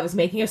two halves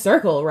making a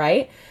circle,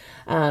 right?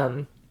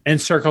 And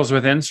circles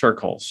within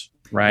circles,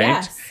 right?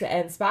 Yes,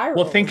 and spirals.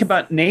 Well, think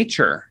about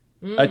nature.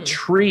 A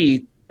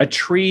tree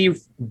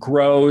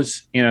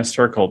grows in a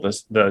circle.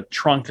 The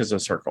trunk is a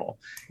circle.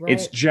 Right.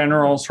 Its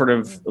general sort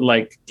of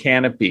like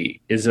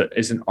canopy is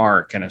an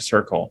arc and a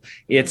circle.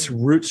 Its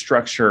root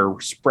structure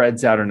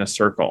spreads out in a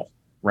circle,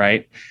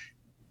 right?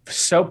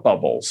 Soap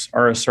bubbles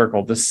are a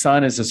circle. The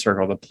sun is a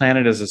circle. The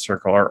planet is a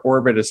circle. Our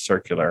orbit is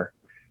circular,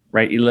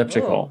 right?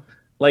 Elliptical.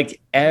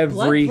 Like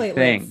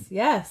everything.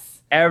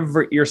 Yes.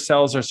 Your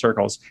cells are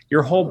circles.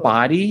 Your whole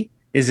body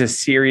is a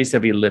series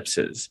of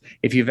ellipses.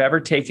 If you've ever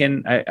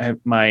taken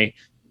my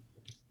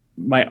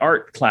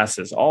art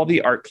classes, all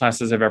the art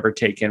classes I've ever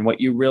taken, what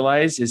you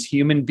realize is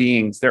human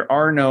beings, there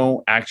are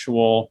no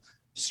actual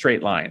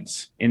straight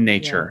lines in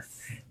nature. Yes.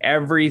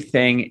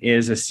 Everything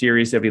is a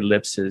series of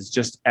ellipses,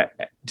 just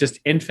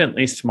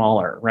infinitely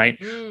smaller, right?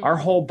 Our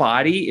whole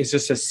body is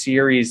just a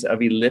series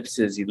of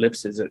ellipses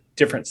at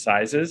different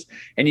sizes.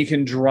 And you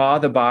can draw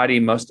the body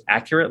most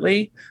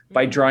accurately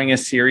by drawing a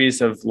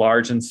series of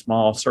large and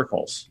small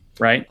circles,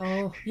 right?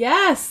 Oh,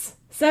 yes.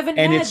 7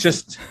 And heads. it's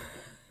just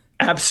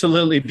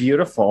absolutely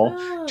beautiful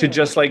to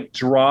just like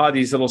draw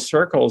these little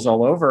circles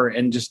all over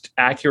and just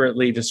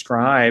accurately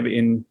describe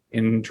in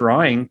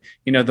drawing,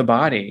 the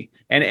body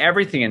and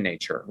everything in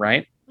nature,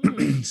 right?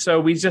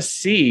 So we just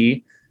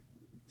see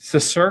the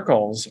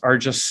circles are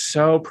just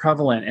so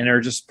prevalent and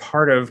are just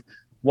part of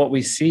what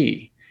we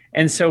see.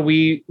 And so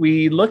we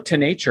look to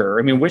nature.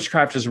 I mean,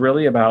 witchcraft is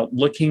really about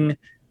looking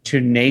to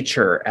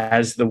nature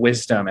as the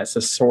wisdom, as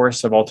the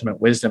source of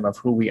ultimate wisdom of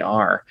who we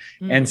are.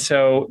 And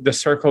so the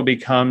circle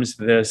becomes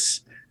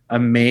this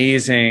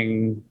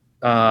amazing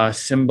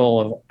symbol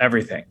of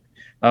everything,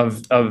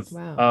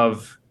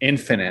 of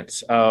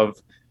infinite, of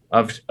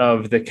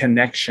the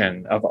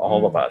connection of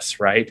all of us,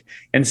 right?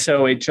 And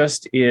so it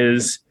just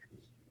is,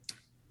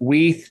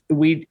 we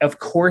of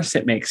course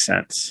it makes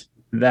sense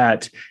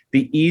that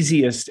the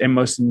easiest and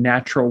most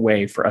natural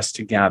way for us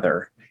to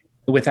gather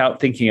without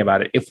thinking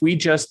about it, if we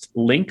just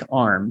link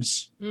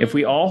arms, if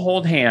we all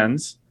hold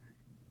hands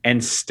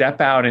and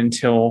step out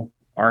until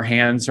our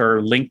hands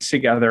are linked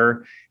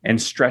together and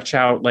stretch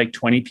out like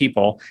 20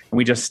 people, and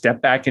we just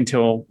step back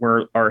until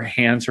our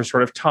hands are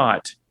sort of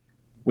taut,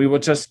 we will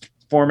just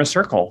form a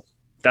circle.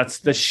 That's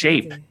the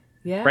shape,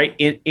 right?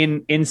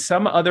 In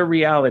some other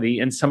reality,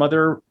 in some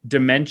other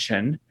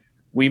dimension,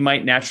 we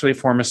might naturally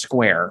form a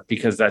square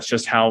because that's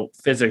just how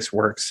physics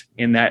works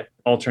in that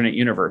alternate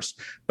universe.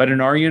 But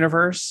in our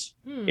universe,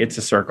 it's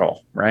a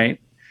circle,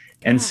 right?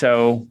 And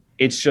so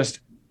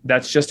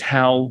that's just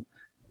how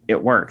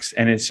it works.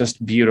 And it's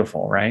just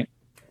beautiful, right?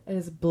 It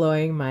is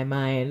blowing my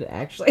mind,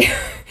 actually.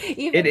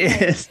 It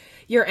is.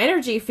 Your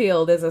energy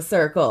field is a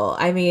circle.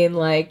 I mean,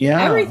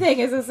 everything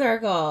is a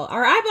circle.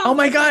 Our eyeballs. Oh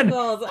my God.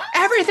 Circles.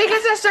 Everything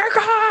is a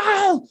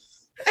circle.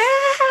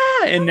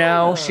 And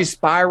now she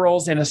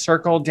spirals in a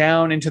circle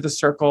down into the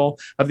circle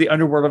of the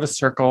underworld of a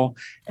circle.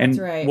 And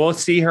we'll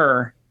see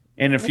her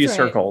in a few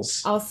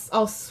circles.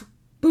 I'll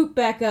swoop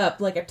back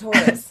up like a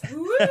Taurus.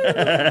 Woo,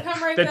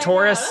 the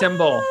Taurus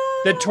symbol.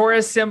 The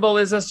Taurus symbol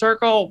is a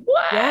circle.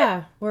 What?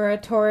 Yeah, we're a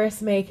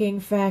Taurus making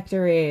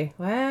factory.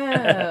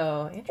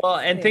 Wow. Well,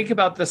 and think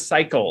about the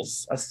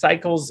cycles. A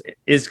cycles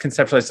is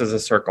conceptualized as a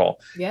circle.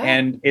 Yeah.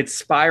 And it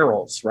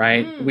spirals,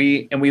 right?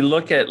 We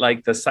look at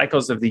like the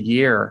cycles of the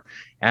year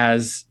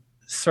as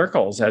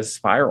circles, as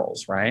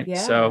spirals, right? Yeah.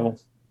 So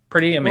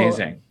pretty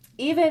amazing. Well,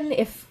 even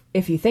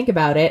if you think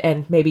about it,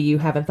 and maybe you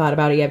haven't thought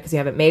about it yet because you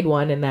haven't made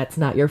one, and that's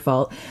not your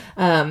fault.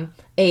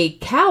 A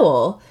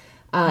cowl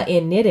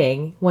in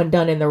knitting, when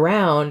done in the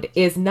round,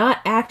 is not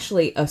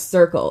actually a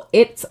circle.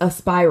 It's a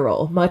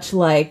spiral, much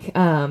like,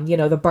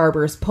 the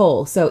barber's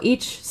pole. So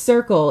each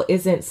circle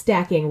isn't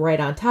stacking right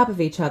on top of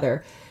each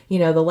other.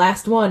 The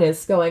last one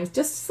is going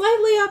just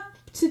slightly up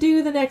to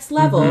do the next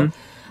level.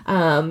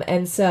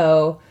 And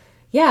so,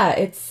 yeah,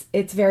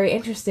 it's very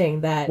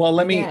interesting that. Well,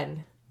 let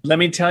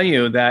me tell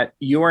you that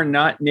you are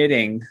not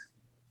knitting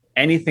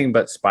anything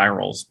but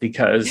spirals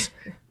because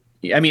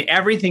I mean,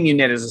 everything you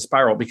knit is a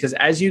spiral because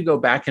as you go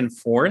back and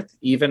forth,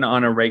 even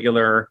on a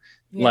regular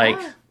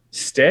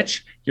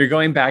stitch, you're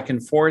going back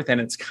and forth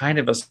and it's kind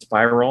of a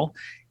spiral.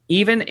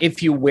 Even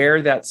if you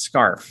wear that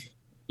scarf,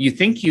 you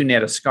think you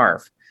knit a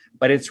scarf,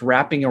 but it's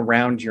wrapping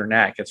around your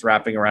neck. It's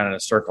wrapping around in a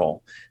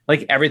circle.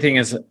 Like everything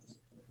is.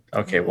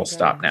 Okay, we'll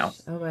stop now.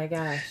 Oh my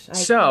gosh.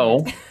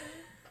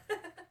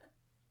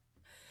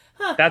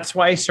 That's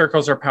why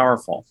circles are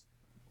powerful.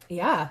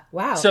 Yeah.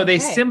 Wow. So they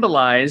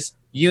symbolize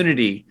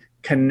unity,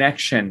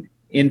 connection,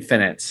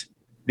 infinite,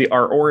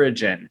 our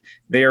origin.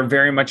 They are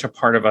very much a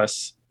part of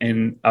us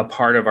and a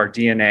part of our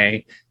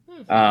DNA.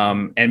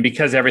 And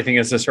because everything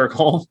is a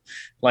circle,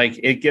 like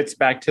it gets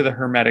back to the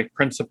Hermetic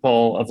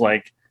principle of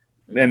like,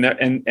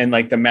 and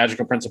like the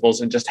magical principles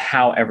and just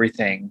how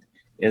everything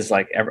is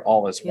like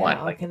all is one,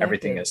 like connected.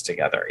 Everything is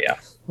together. Yeah.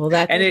 Well,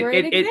 that's and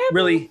it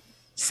really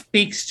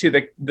speaks to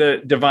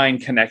the divine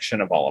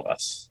connection of all of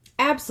us.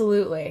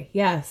 Absolutely.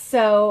 Yes.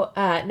 So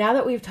now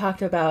that we've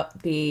talked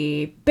about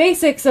the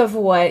basics of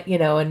what,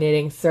 a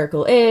knitting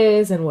circle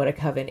is and what a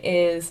coven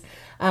is,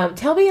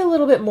 tell me a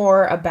little bit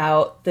more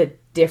about the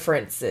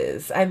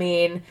differences. I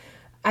mean,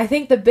 I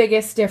think the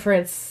biggest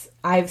difference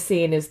I've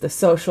seen is the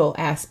social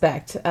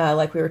aspect.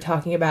 Like we were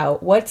talking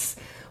about, what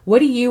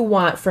do you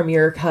want from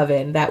your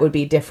coven that would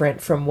be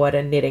different from what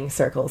a knitting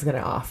circle is going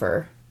to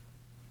offer?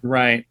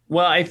 Right.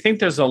 Well, I think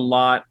there's a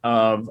lot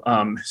of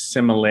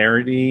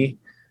similarity,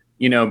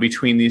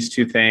 between these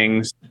two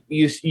things.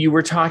 You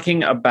were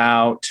talking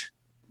about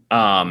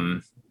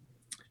the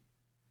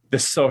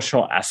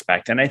social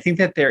aspect, and I think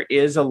that there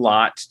is a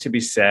lot to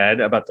be said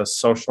about the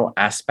social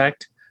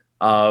aspect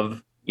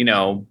of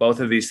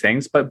both of these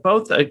things. But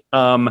both a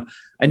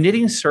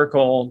knitting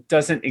circle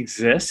doesn't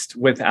exist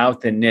without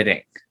the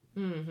knitting,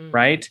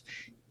 right?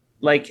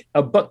 Like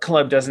a book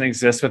club doesn't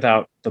exist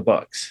without the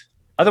books.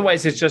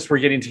 Otherwise, it's just we're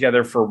getting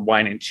together for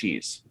wine and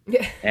cheese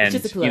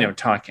and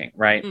talking,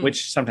 right?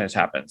 Which sometimes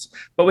happens.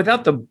 But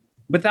without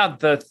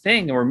the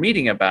thing that we're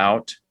meeting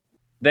about,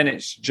 then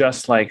it's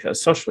just like a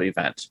social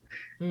event.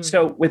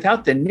 So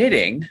without the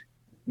knitting,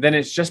 then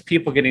it's just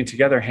people getting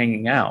together,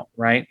 hanging out,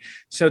 right?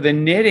 So the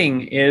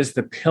knitting is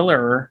the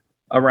pillar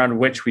around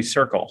which we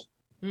circle.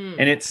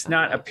 And it's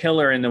not a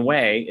pillar in the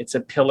way, it's a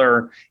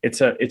pillar,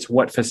 it's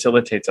what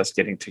facilitates us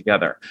getting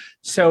together.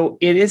 So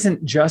it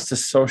isn't just a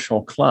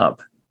social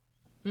club.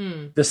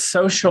 The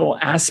social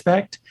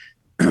aspect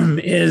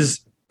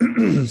is,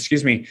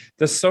 excuse me,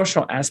 the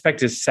social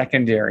aspect is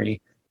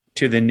secondary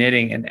to the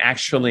knitting and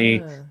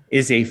actually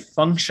is a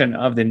function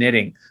of the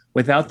knitting.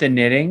 Without the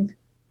knitting,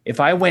 if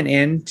I went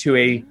into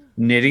a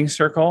knitting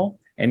circle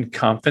and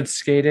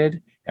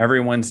confiscated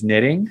everyone's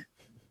knitting,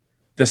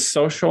 the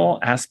social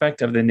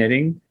aspect of the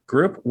knitting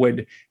group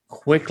would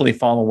quickly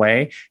fall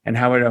away, and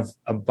I would have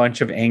a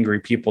bunch of angry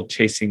people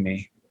chasing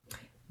me.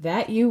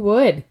 That you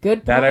would. Good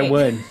point. That I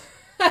would.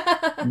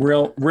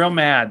 real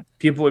mad.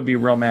 People would be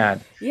real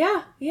mad.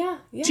 Yeah.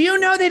 Do you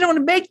know they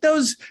don't make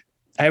those?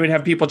 I would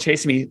have people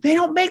chasing me. They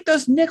don't make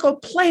those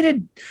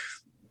nickel-plated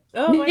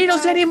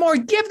needles anymore.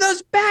 Give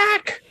those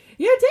back.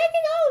 You're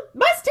taking all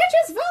my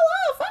stitches fell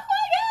off. Oh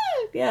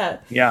my god.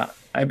 Yeah.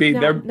 I'd be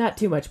there. Not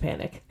too much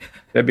panic.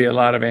 There'd be a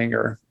lot of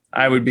anger.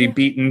 I would be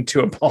beaten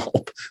to a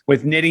pulp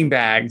with knitting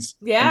bags.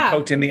 And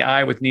poked in the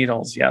eye with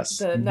needles. Yes.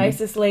 The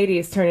nicest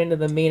ladies turn into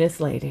the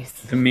meanest ladies.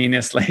 The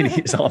meanest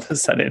ladies all of a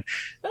sudden.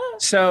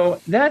 So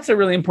that's a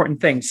really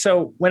important thing.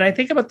 So when I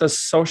think about the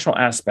social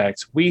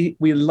aspects, we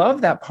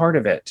love that part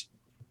of it,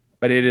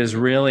 but it is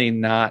really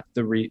not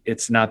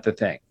it's not the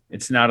thing.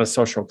 It's not a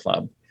social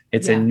club.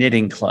 It's a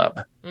knitting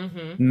club.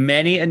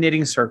 Many a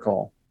knitting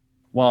circle.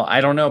 Well,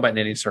 I don't know about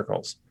knitting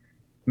circles.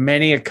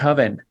 Many a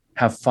coven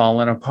have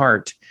fallen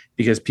apart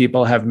because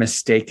people have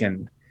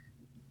mistaken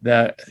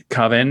the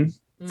coven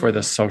for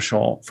a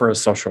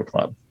social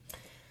club.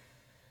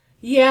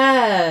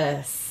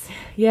 Yes,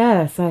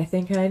 I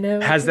think I know.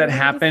 Has that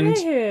happened?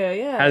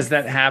 Yes. Has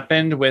that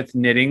happened with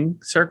knitting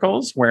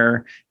circles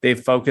where they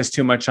focus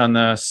too much on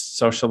the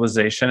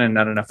socialization and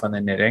not enough on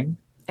the knitting?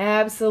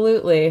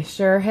 Absolutely,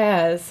 sure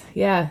has.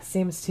 Yeah,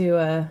 seems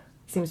to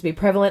be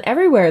prevalent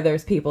everywhere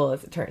there's people,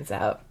 as it turns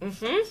out.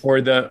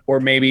 Or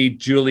maybe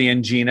Julie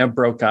and Gina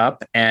broke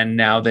up and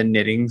now the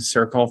knitting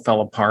circle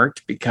fell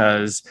apart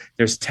because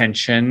there's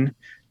tension,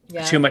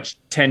 too much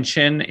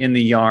tension in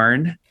the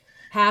yarn.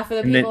 Half of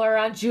the people are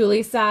on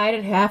Julie's side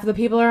and half of the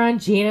people are on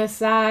Gina's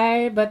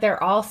side, but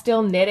they're all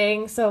still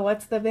knitting. So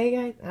what's the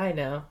big? I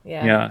know.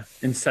 Yeah. Yeah.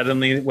 And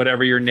suddenly,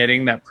 whatever you're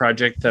knitting, that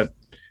project, the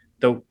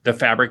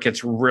fabric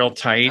gets real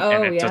tight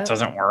and it just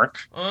doesn't work.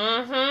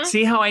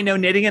 See how I know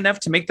knitting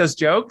enough to make those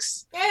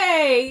jokes?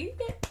 Hey,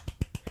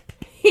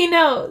 he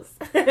knows.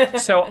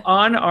 So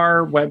on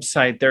our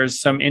website, there's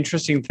some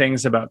interesting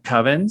things about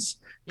covens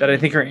that I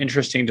think are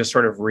interesting to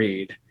sort of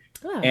read.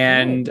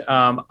 And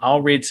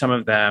I'll read some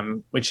of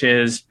them, which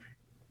is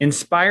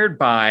inspired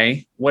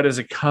by What is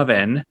a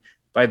Coven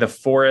by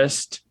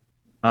Forrest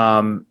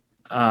Batura.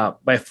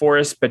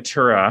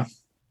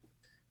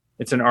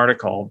 It's an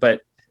article,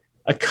 but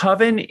a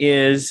coven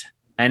is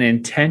an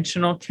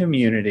intentional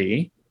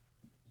community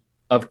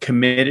of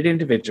committed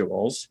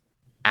individuals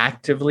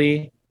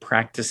actively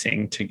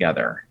practicing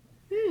together.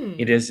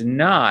 It is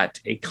not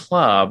a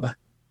club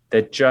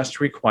that just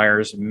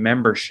requires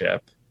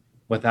membership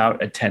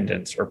without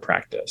attendance or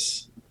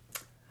practice.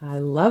 I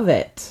love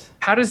it.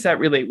 How does that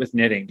relate with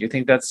knitting? Do you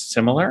think that's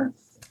similar?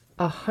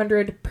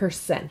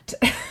 100%.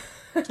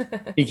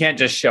 You can't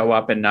just show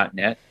up and not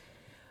knit.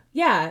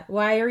 Yeah.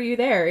 Why are you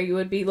there? You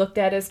would be looked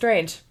at as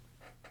strange.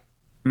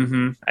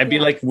 I'd be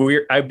like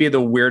weird. I'd be the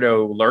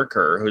weirdo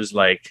lurker who's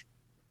like,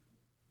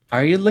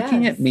 are you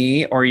looking at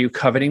me or are you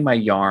coveting my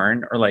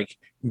yarn? Or like,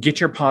 get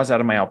your paws out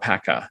of my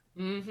alpaca.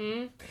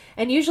 Mm-hmm.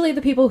 And usually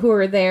the people who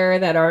are there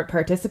that aren't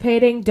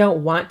participating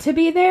don't want to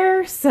be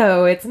there.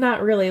 So it's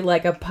not really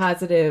like a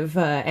positive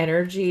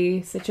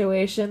energy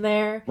situation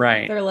there.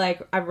 Right. They're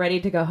like, I'm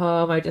ready to go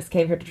home. I just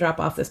came here to drop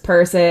off this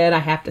person. I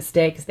have to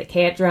stay because they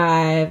can't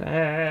drive.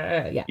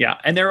 Yeah. Yeah.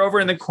 And they're over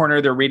in the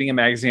corner. They're reading a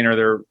magazine or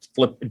they're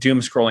doom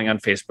scrolling on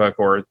Facebook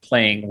or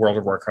playing World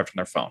of Warcraft on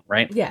their phone,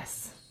 right?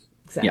 Yes,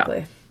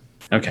 exactly.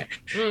 Yeah. Okay.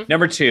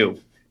 Number 2,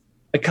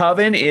 a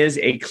coven is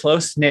a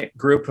close-knit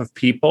group of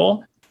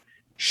people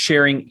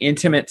sharing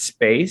intimate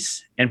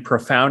space and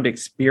profound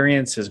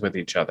experiences with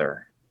each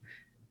other.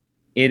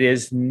 It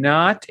is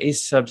not a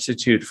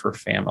substitute for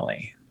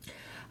family.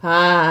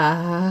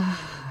 Oh.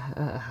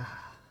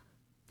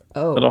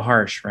 A little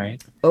harsh,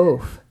 right?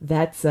 Oh,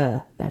 that's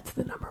the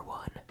number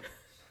 1.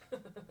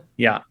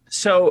 Yeah.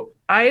 So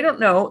I don't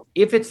know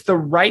if it's the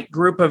right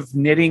group of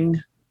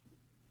knitting,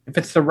 if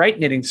it's the right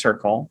knitting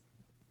circle.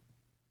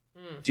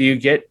 Do you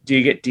get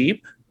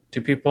deep?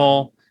 Do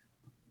people,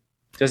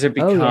 does it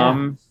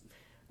become...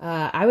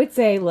 I would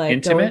say like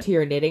intimate? Going to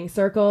your knitting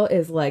circle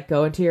is like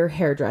going to your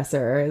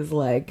hairdresser, is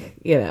like,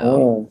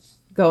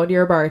 going to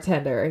your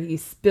bartender. You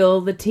spill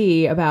the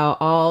tea about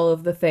all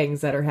of the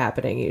things that are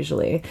happening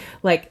usually.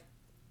 Like,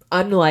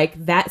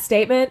 unlike that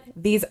statement,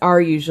 these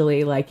are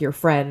usually like your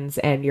friends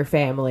and your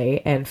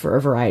family and for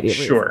a variety of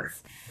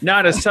reasons.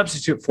 Not a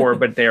substitute for,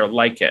 but they're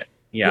like it.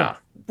 Yeah.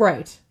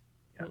 Right.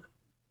 Yeah.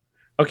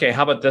 Okay.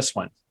 How about this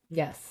one?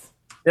 Yes.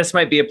 This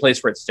might be a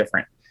place where it's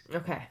different.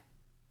 Okay.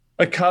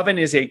 A coven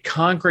is a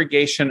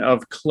congregation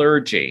of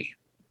clergy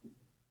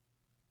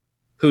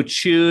who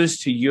choose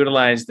to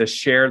utilize the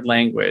shared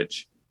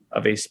language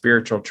of a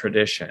spiritual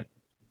tradition.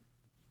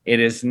 It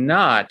is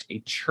not a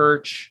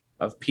church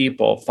of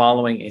people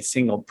following a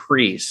single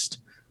priest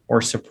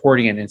or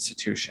supporting an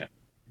institution,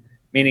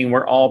 meaning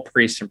we're all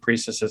priests and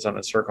priestesses on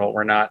a circle.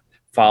 We're not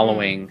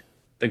following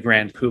the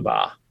grand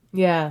poobah.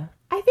 Yeah.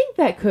 I think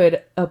that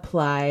could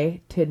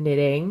apply to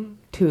knitting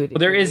to a degree. Well,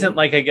 there isn't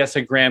like, I guess,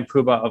 a grand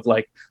poobah of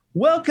like,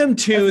 welcome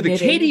to the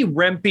Katie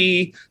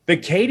Rempe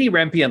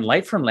and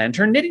Light from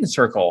Lantern Knitting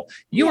Circle.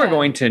 You are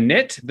going to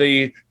knit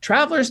the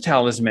Traveler's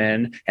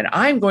Talisman, and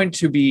I'm going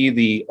to be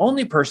the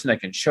only person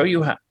that can show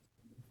you how.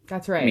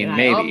 That's right. I mean,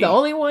 I'm the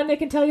only one that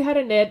can tell you how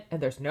to knit,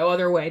 and there's no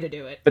other way to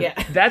do it. But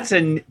that's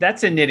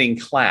a knitting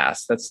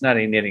class. That's not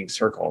a knitting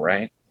circle,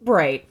 right?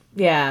 Right.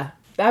 Yeah.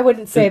 I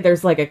wouldn't say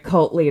there's like a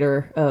cult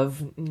leader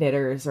of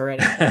knitters or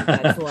anything.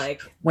 That's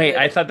like wait.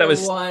 I thought that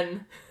was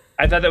one.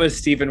 I thought that was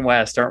Stephen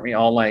West. Aren't we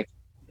all like?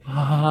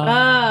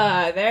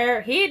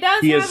 There he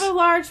does have a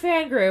large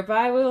fan group.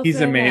 I will. He's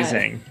say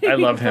amazing. That. I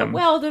love him.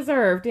 Well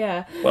deserved.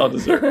 Yeah. Well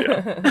deserved.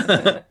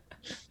 Yeah.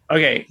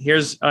 Okay.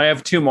 I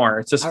have 2 more.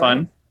 It's just fun.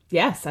 Right.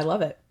 Yes, I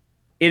love it.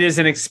 It is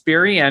an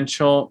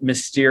experiential,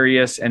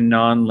 mysterious, and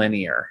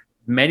non-linear.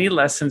 Many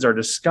lessons are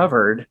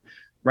discovered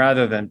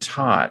rather than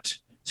taught.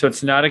 So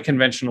it's not a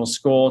conventional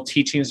school.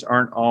 Teachings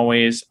aren't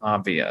always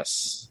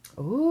obvious.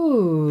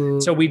 Ooh.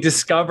 So we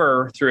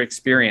discover through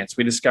experience.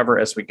 We discover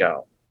as we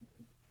go.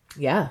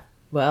 Yeah.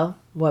 Well,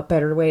 what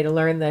better way to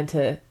learn than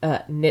to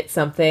knit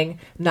something,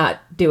 not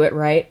do it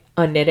right,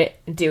 unknit it,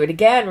 and do it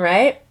again,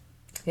 right?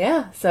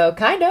 Yeah. So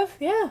kind of,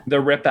 yeah.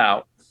 The rip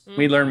out.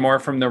 We learn more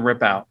from the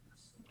rip out.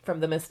 From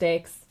the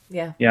mistakes.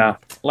 Yeah. Yeah.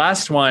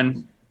 Last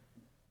one.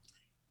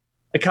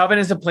 A coven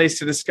is a place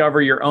to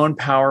discover your own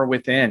power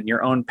within,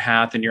 your own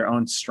path, and your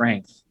own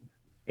strength.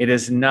 It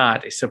is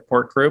not a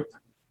support group,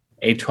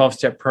 a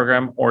 12-step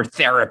program, or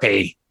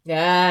therapy.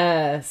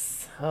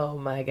 Yes. Oh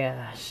my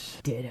gosh.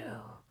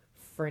 Ditto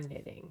for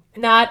knitting.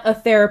 Not a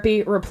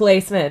therapy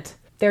replacement.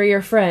 They're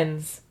your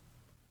friends,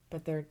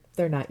 but they're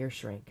not your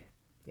shrink.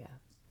 Yeah.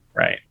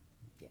 Right.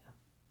 Yeah.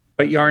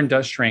 But yarn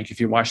does shrink if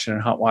you wash it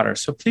in hot water.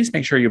 So please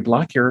make sure you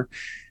block your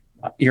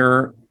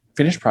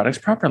finished products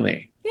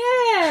properly.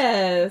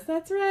 Yes,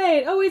 that's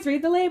right. Always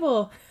read the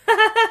label.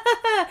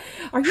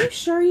 Are you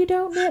sure you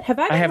don't knit? Have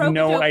I been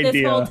no idea.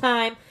 This whole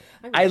time?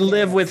 I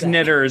live with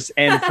knitters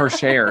and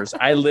crocheters.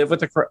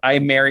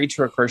 I'm married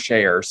to a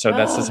crocheter, so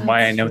this is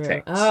why I know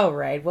things. Oh,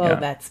 right. Well,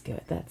 that's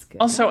good. That's good.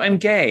 Also, I'm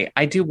gay.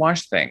 I do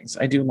wash things.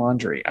 I do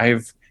laundry.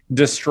 I've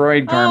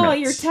destroyed garments. Oh,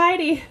 you're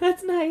tidy.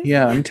 That's nice.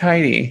 Yeah, I'm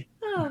tidy.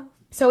 Oh.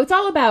 So it's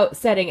all about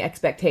setting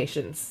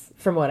expectations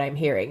from what I'm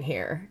hearing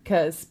here,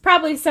 because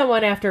probably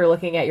someone after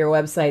looking at your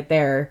website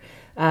there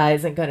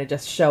isn't going to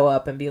just show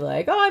up and be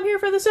like, oh, I'm here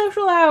for the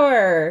social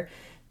hour.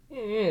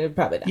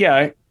 Probably not.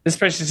 Yeah,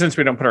 especially since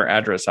we don't put our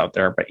address out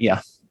there, but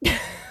yeah.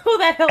 Well,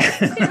 that helps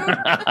too.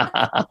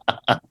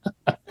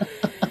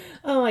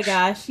 Oh my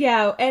gosh.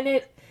 Yeah.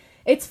 And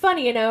it's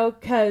funny,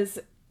 because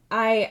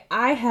I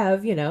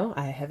have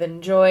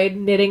enjoyed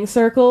knitting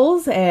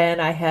circles, and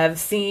I have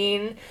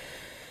seen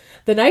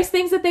the nice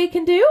things that they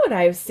can do, and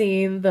I've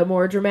seen the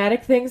more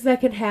dramatic things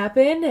that can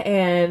happen.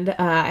 And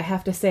I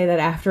have to say that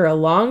after a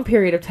long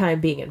period of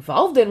time being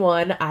involved in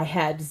one, I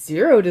had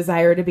zero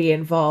desire to be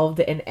involved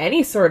in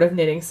any sort of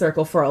knitting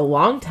circle for a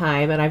long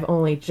time, and I've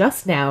only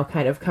just now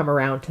kind of come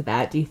around to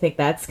that. Do you think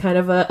that's kind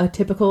of a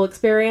typical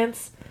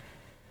experience?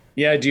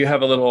 Yeah. Do you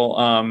have a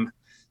little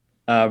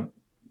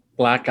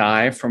black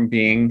eye from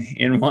being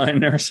in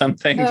one or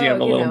something? Do you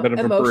have a little bit of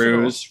emotional. a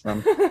bruise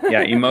from,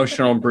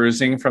 emotional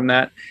bruising from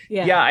that?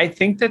 Yeah, I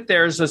think that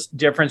there's a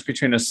difference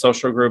between a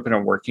social group and a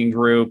working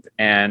group.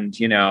 And,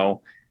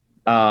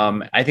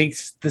 I think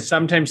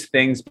sometimes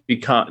things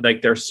become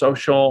like they're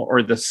social,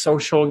 or the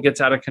social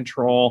gets out of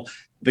control.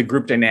 The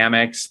group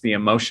dynamics, the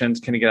emotions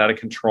can get out of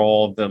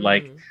control.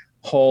 The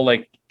whole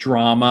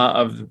drama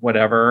of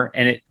whatever,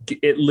 and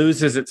it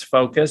loses its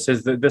focus.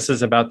 Is that this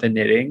is about the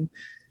knitting,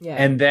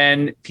 and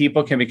then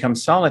people can become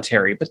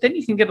solitary. But then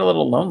you can get a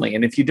little lonely,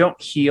 and if you don't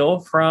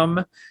heal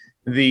from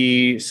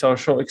the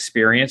social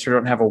experience or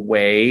don't have a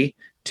way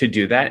to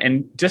do that,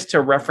 and just to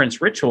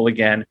reference ritual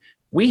again,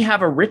 we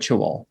have a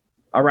ritual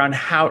around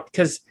how,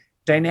 because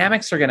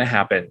dynamics are going to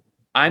happen.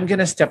 I'm going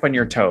to step on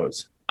your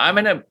toes. I'm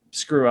going to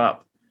screw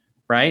up,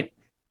 right?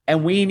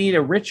 And we need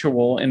a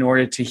ritual in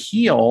order to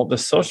heal the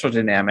social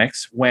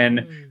dynamics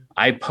when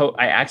I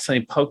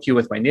accidentally poke you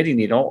with my knitting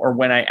needle, or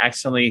when I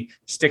accidentally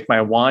stick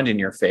my wand in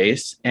your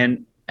face.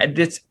 And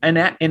it's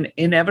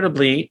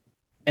inevitably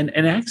an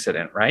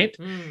accident, right?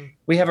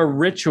 We have a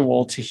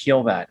ritual to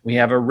heal that. We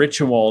have a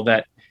ritual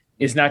that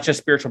is not just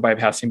spiritual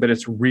bypassing, but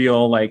it's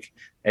real, like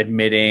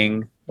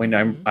admitting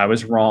when I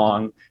was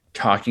wrong,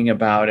 talking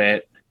about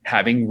it,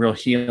 having real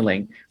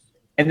healing,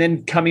 and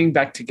then coming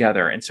back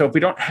together. And so if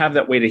we don't have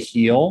that way to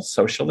heal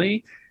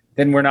socially,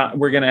 then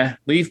we're going to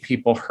leave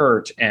people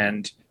hurt,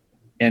 and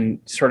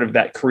sort of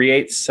that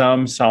creates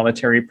some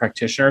solitary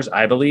practitioners,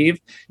 I believe,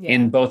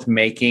 in both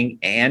making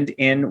and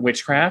in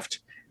witchcraft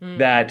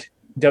that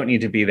don't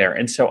need to be there.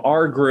 And so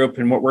our group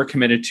and what we're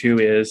committed to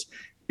is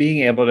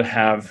being able to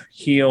have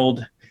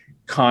healed,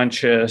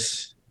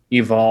 conscious,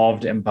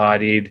 evolved,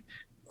 embodied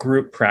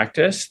group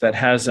practice that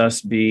has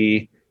us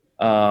be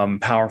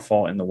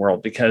powerful in the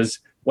world. Because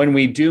when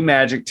we do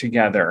magic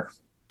together,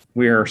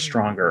 we're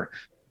stronger.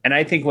 And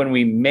I think when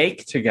we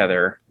make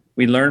together,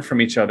 we learn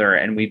from each other,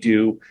 and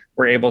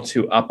we're able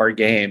to up our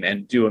game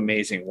and do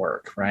amazing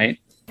work, right?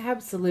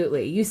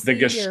 Absolutely. You see the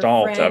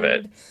gestalt of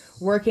it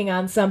working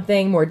on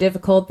something more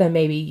difficult than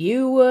maybe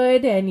you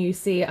would, and you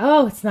see,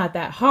 oh, it's not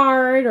that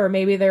hard, or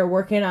maybe they're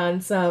working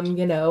on some,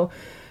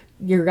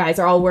 you guys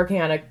are all working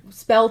on a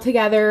spell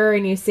together,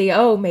 and you see,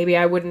 oh, maybe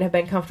I wouldn't have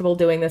been comfortable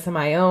doing this on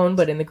my own,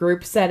 but in the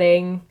group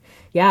setting,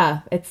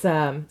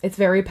 it's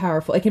very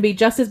powerful. It can be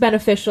just as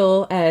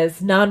beneficial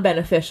as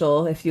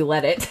non-beneficial if you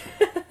let it.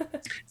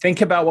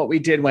 Think about what we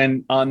did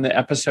when on the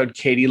episode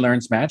Katie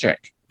Learns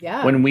Magic.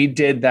 Yeah. When we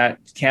did that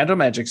candle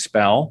magic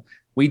spell,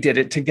 we did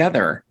it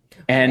together.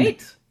 And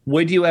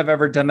would you have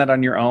ever done that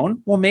on your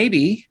own? Well,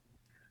 maybe.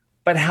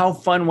 But how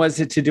fun was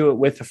it to do it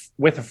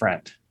with a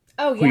friend?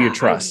 Oh, yeah. Who you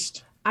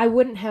trust? I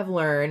wouldn't have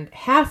learned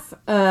half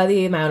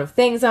the amount of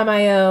things on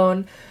my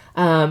own.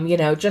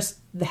 Just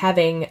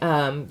having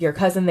your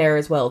cousin there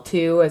as well,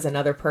 too, as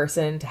another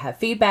person to have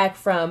feedback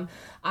from.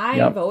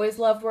 I've always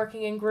loved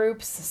working in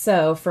groups.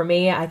 So for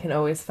me, I can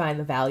always find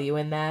the value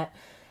in that.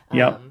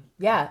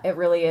 It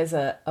really is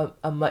a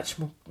much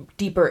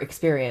deeper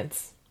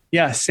experience.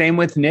 Yeah, same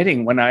with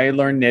knitting. When I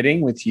learned knitting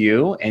with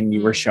you and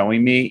you were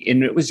showing me,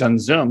 and it was on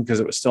Zoom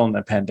because it was still in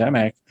the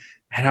pandemic.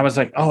 And I was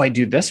like, oh, I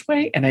do this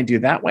way and I do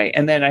that way.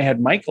 And then I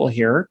had Michael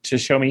here to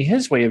show me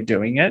his way of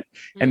doing it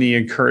and the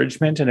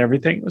encouragement and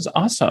everything. It was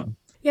awesome.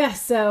 Yeah,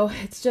 so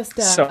it's just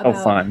so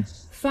about fun.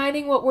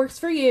 Finding what works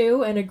for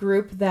you and a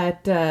group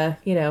that,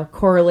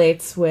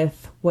 correlates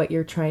with what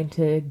you're trying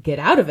to get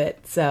out of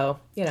it. So,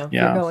 if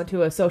you're going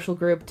to a social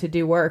group to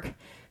do work,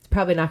 it's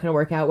probably not going to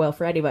work out well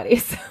for anybody.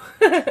 So.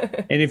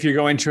 And if you're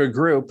going to a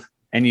group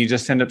and you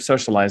just end up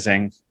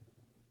socializing,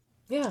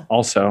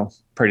 also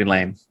pretty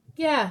lame.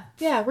 Yeah.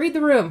 Read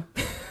the room.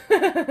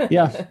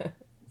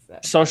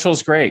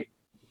 Social's great.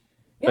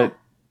 But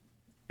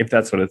if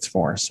that's what it's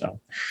for. So,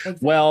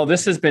 Well,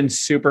 this has been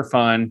super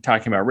fun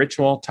talking about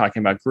ritual,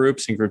 talking about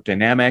groups and group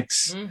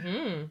dynamics.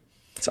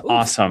 It's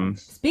awesome.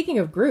 Speaking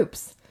of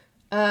groups,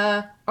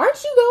 aren't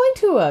you going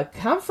to a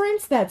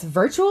conference that's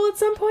virtual at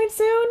some point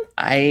soon?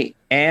 I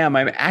am.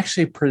 I'm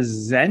actually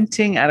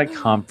presenting at a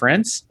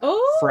conference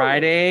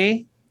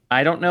Friday.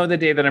 I don't know the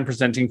day that I'm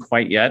presenting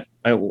quite yet.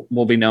 It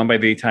will be known by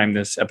the time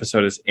this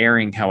episode is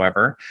airing.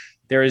 However,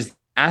 there is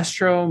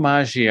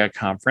Astromagia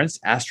Conference,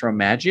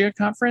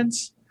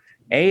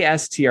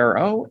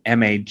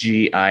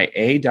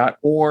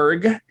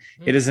 ASTROMAGIA.org.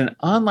 It is an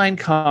online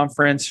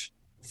conference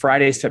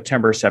Friday,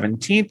 September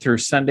 17th through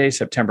Sunday,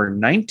 September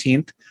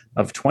 19th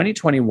of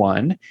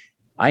 2021.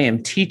 I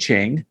am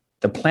teaching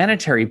the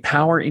planetary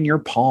power in your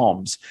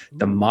palms,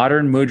 the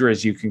modern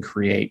mudras you can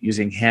create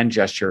using hand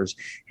gestures,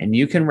 and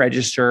you can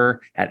register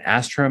at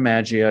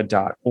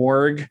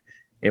astromagia.org.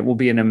 It will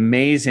be an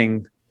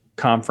amazing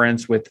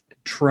conference with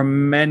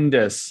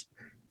tremendous,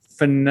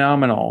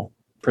 phenomenal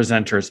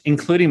presenters,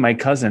 including my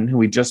cousin, who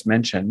we just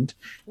mentioned,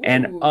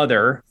 and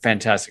other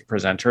fantastic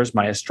presenters,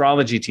 my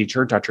astrology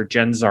teacher, Dr.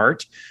 Jen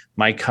Zart,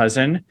 my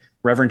cousin,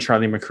 Reverend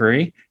Charlie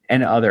McCurry,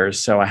 and others.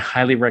 So I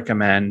highly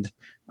recommend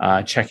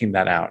checking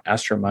that out,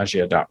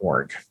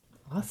 astromagia.org.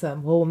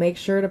 Awesome. Well, we'll make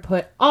sure to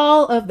put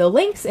all of the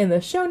links in the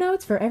show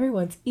notes for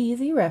everyone's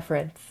easy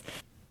reference.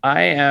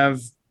 I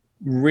have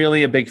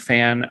really a big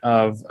fan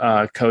of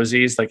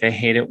cozies. Like I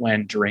hate it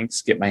when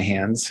drinks get my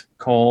hands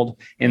cold.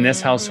 In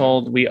this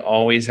household, we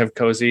always have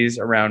cozies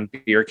around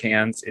beer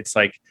cans. It's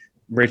like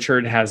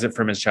Richard has it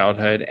from his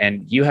childhood,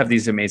 and you have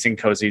these amazing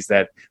cozies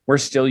that we're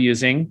still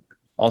using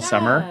all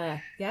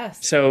summer.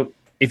 Yes. So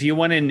if you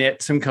want to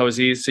knit some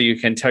cozies so you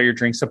can tear your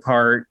drinks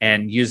apart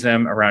and use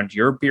them around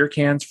your beer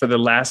cans for the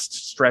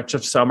last stretch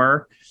of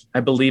summer, I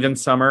believe in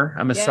summer.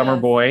 I'm a summer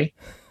boy.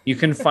 You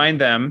can find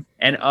them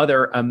and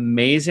other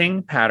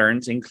amazing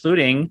patterns,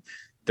 including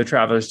the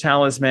Traveler's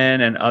Talisman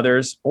and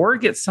others, or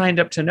get signed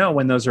up to know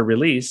when those are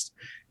released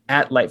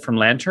at Light from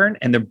Lantern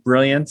and the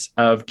brilliance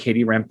of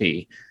Katie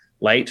Rempe.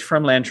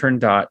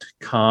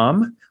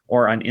 lightfromlantern.com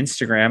or on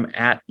Instagram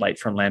at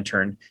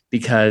lightfromlantern,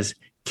 because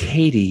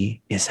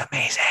Katie is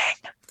amazing.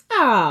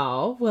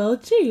 Oh, well,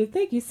 gee,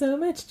 thank you so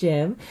much,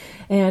 Jim.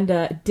 And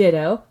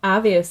ditto.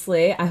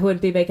 Obviously, I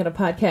wouldn't be making a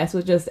podcast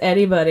with just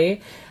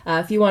anybody.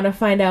 If you want to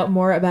find out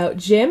more about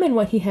Jim and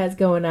what he has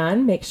going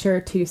on, make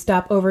sure to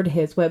stop over to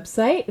his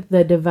website,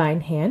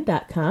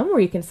 thedivinehand.com,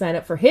 where you can sign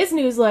up for his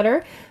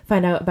newsletter,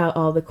 find out about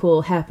all the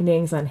cool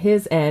happenings on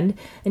his end,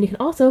 and you can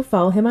also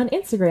follow him on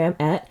Instagram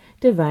at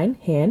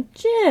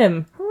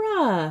divinehandjim.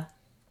 Hurrah!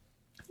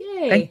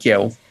 Yay! Thank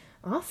you.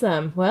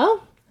 Awesome.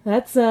 Well,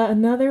 that's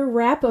another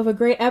wrap of a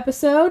great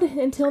episode.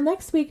 Until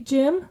next week,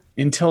 Jim.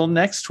 Until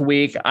next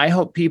week, I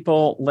hope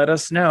people let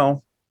us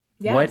know.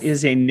 Yes. What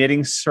is a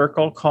knitting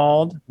circle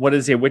called? What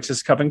is a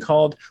witch's coven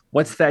called?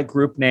 What's that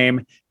group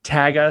name?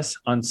 Tag us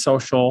on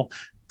social.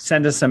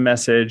 Send us a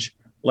message.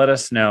 Let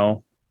us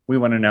know. We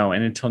want to know.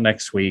 And until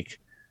next week.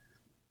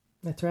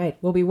 That's right.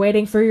 We'll be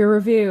waiting for your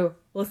review.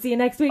 We'll see you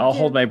next week. I'll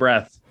hold my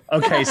breath.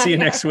 Okay. See you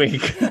next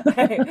week.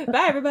 Right.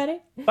 Bye,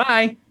 everybody.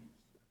 Bye.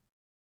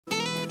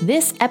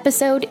 This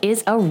episode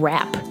is a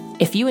wrap.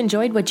 If you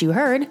enjoyed what you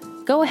heard,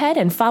 go ahead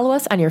and follow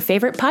us on your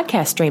favorite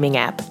podcast streaming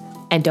app.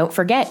 And don't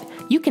forget,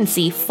 you can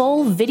see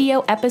full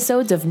video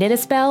episodes of Knit a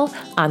Spell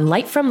on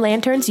Light from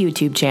Lantern's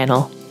YouTube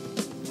channel.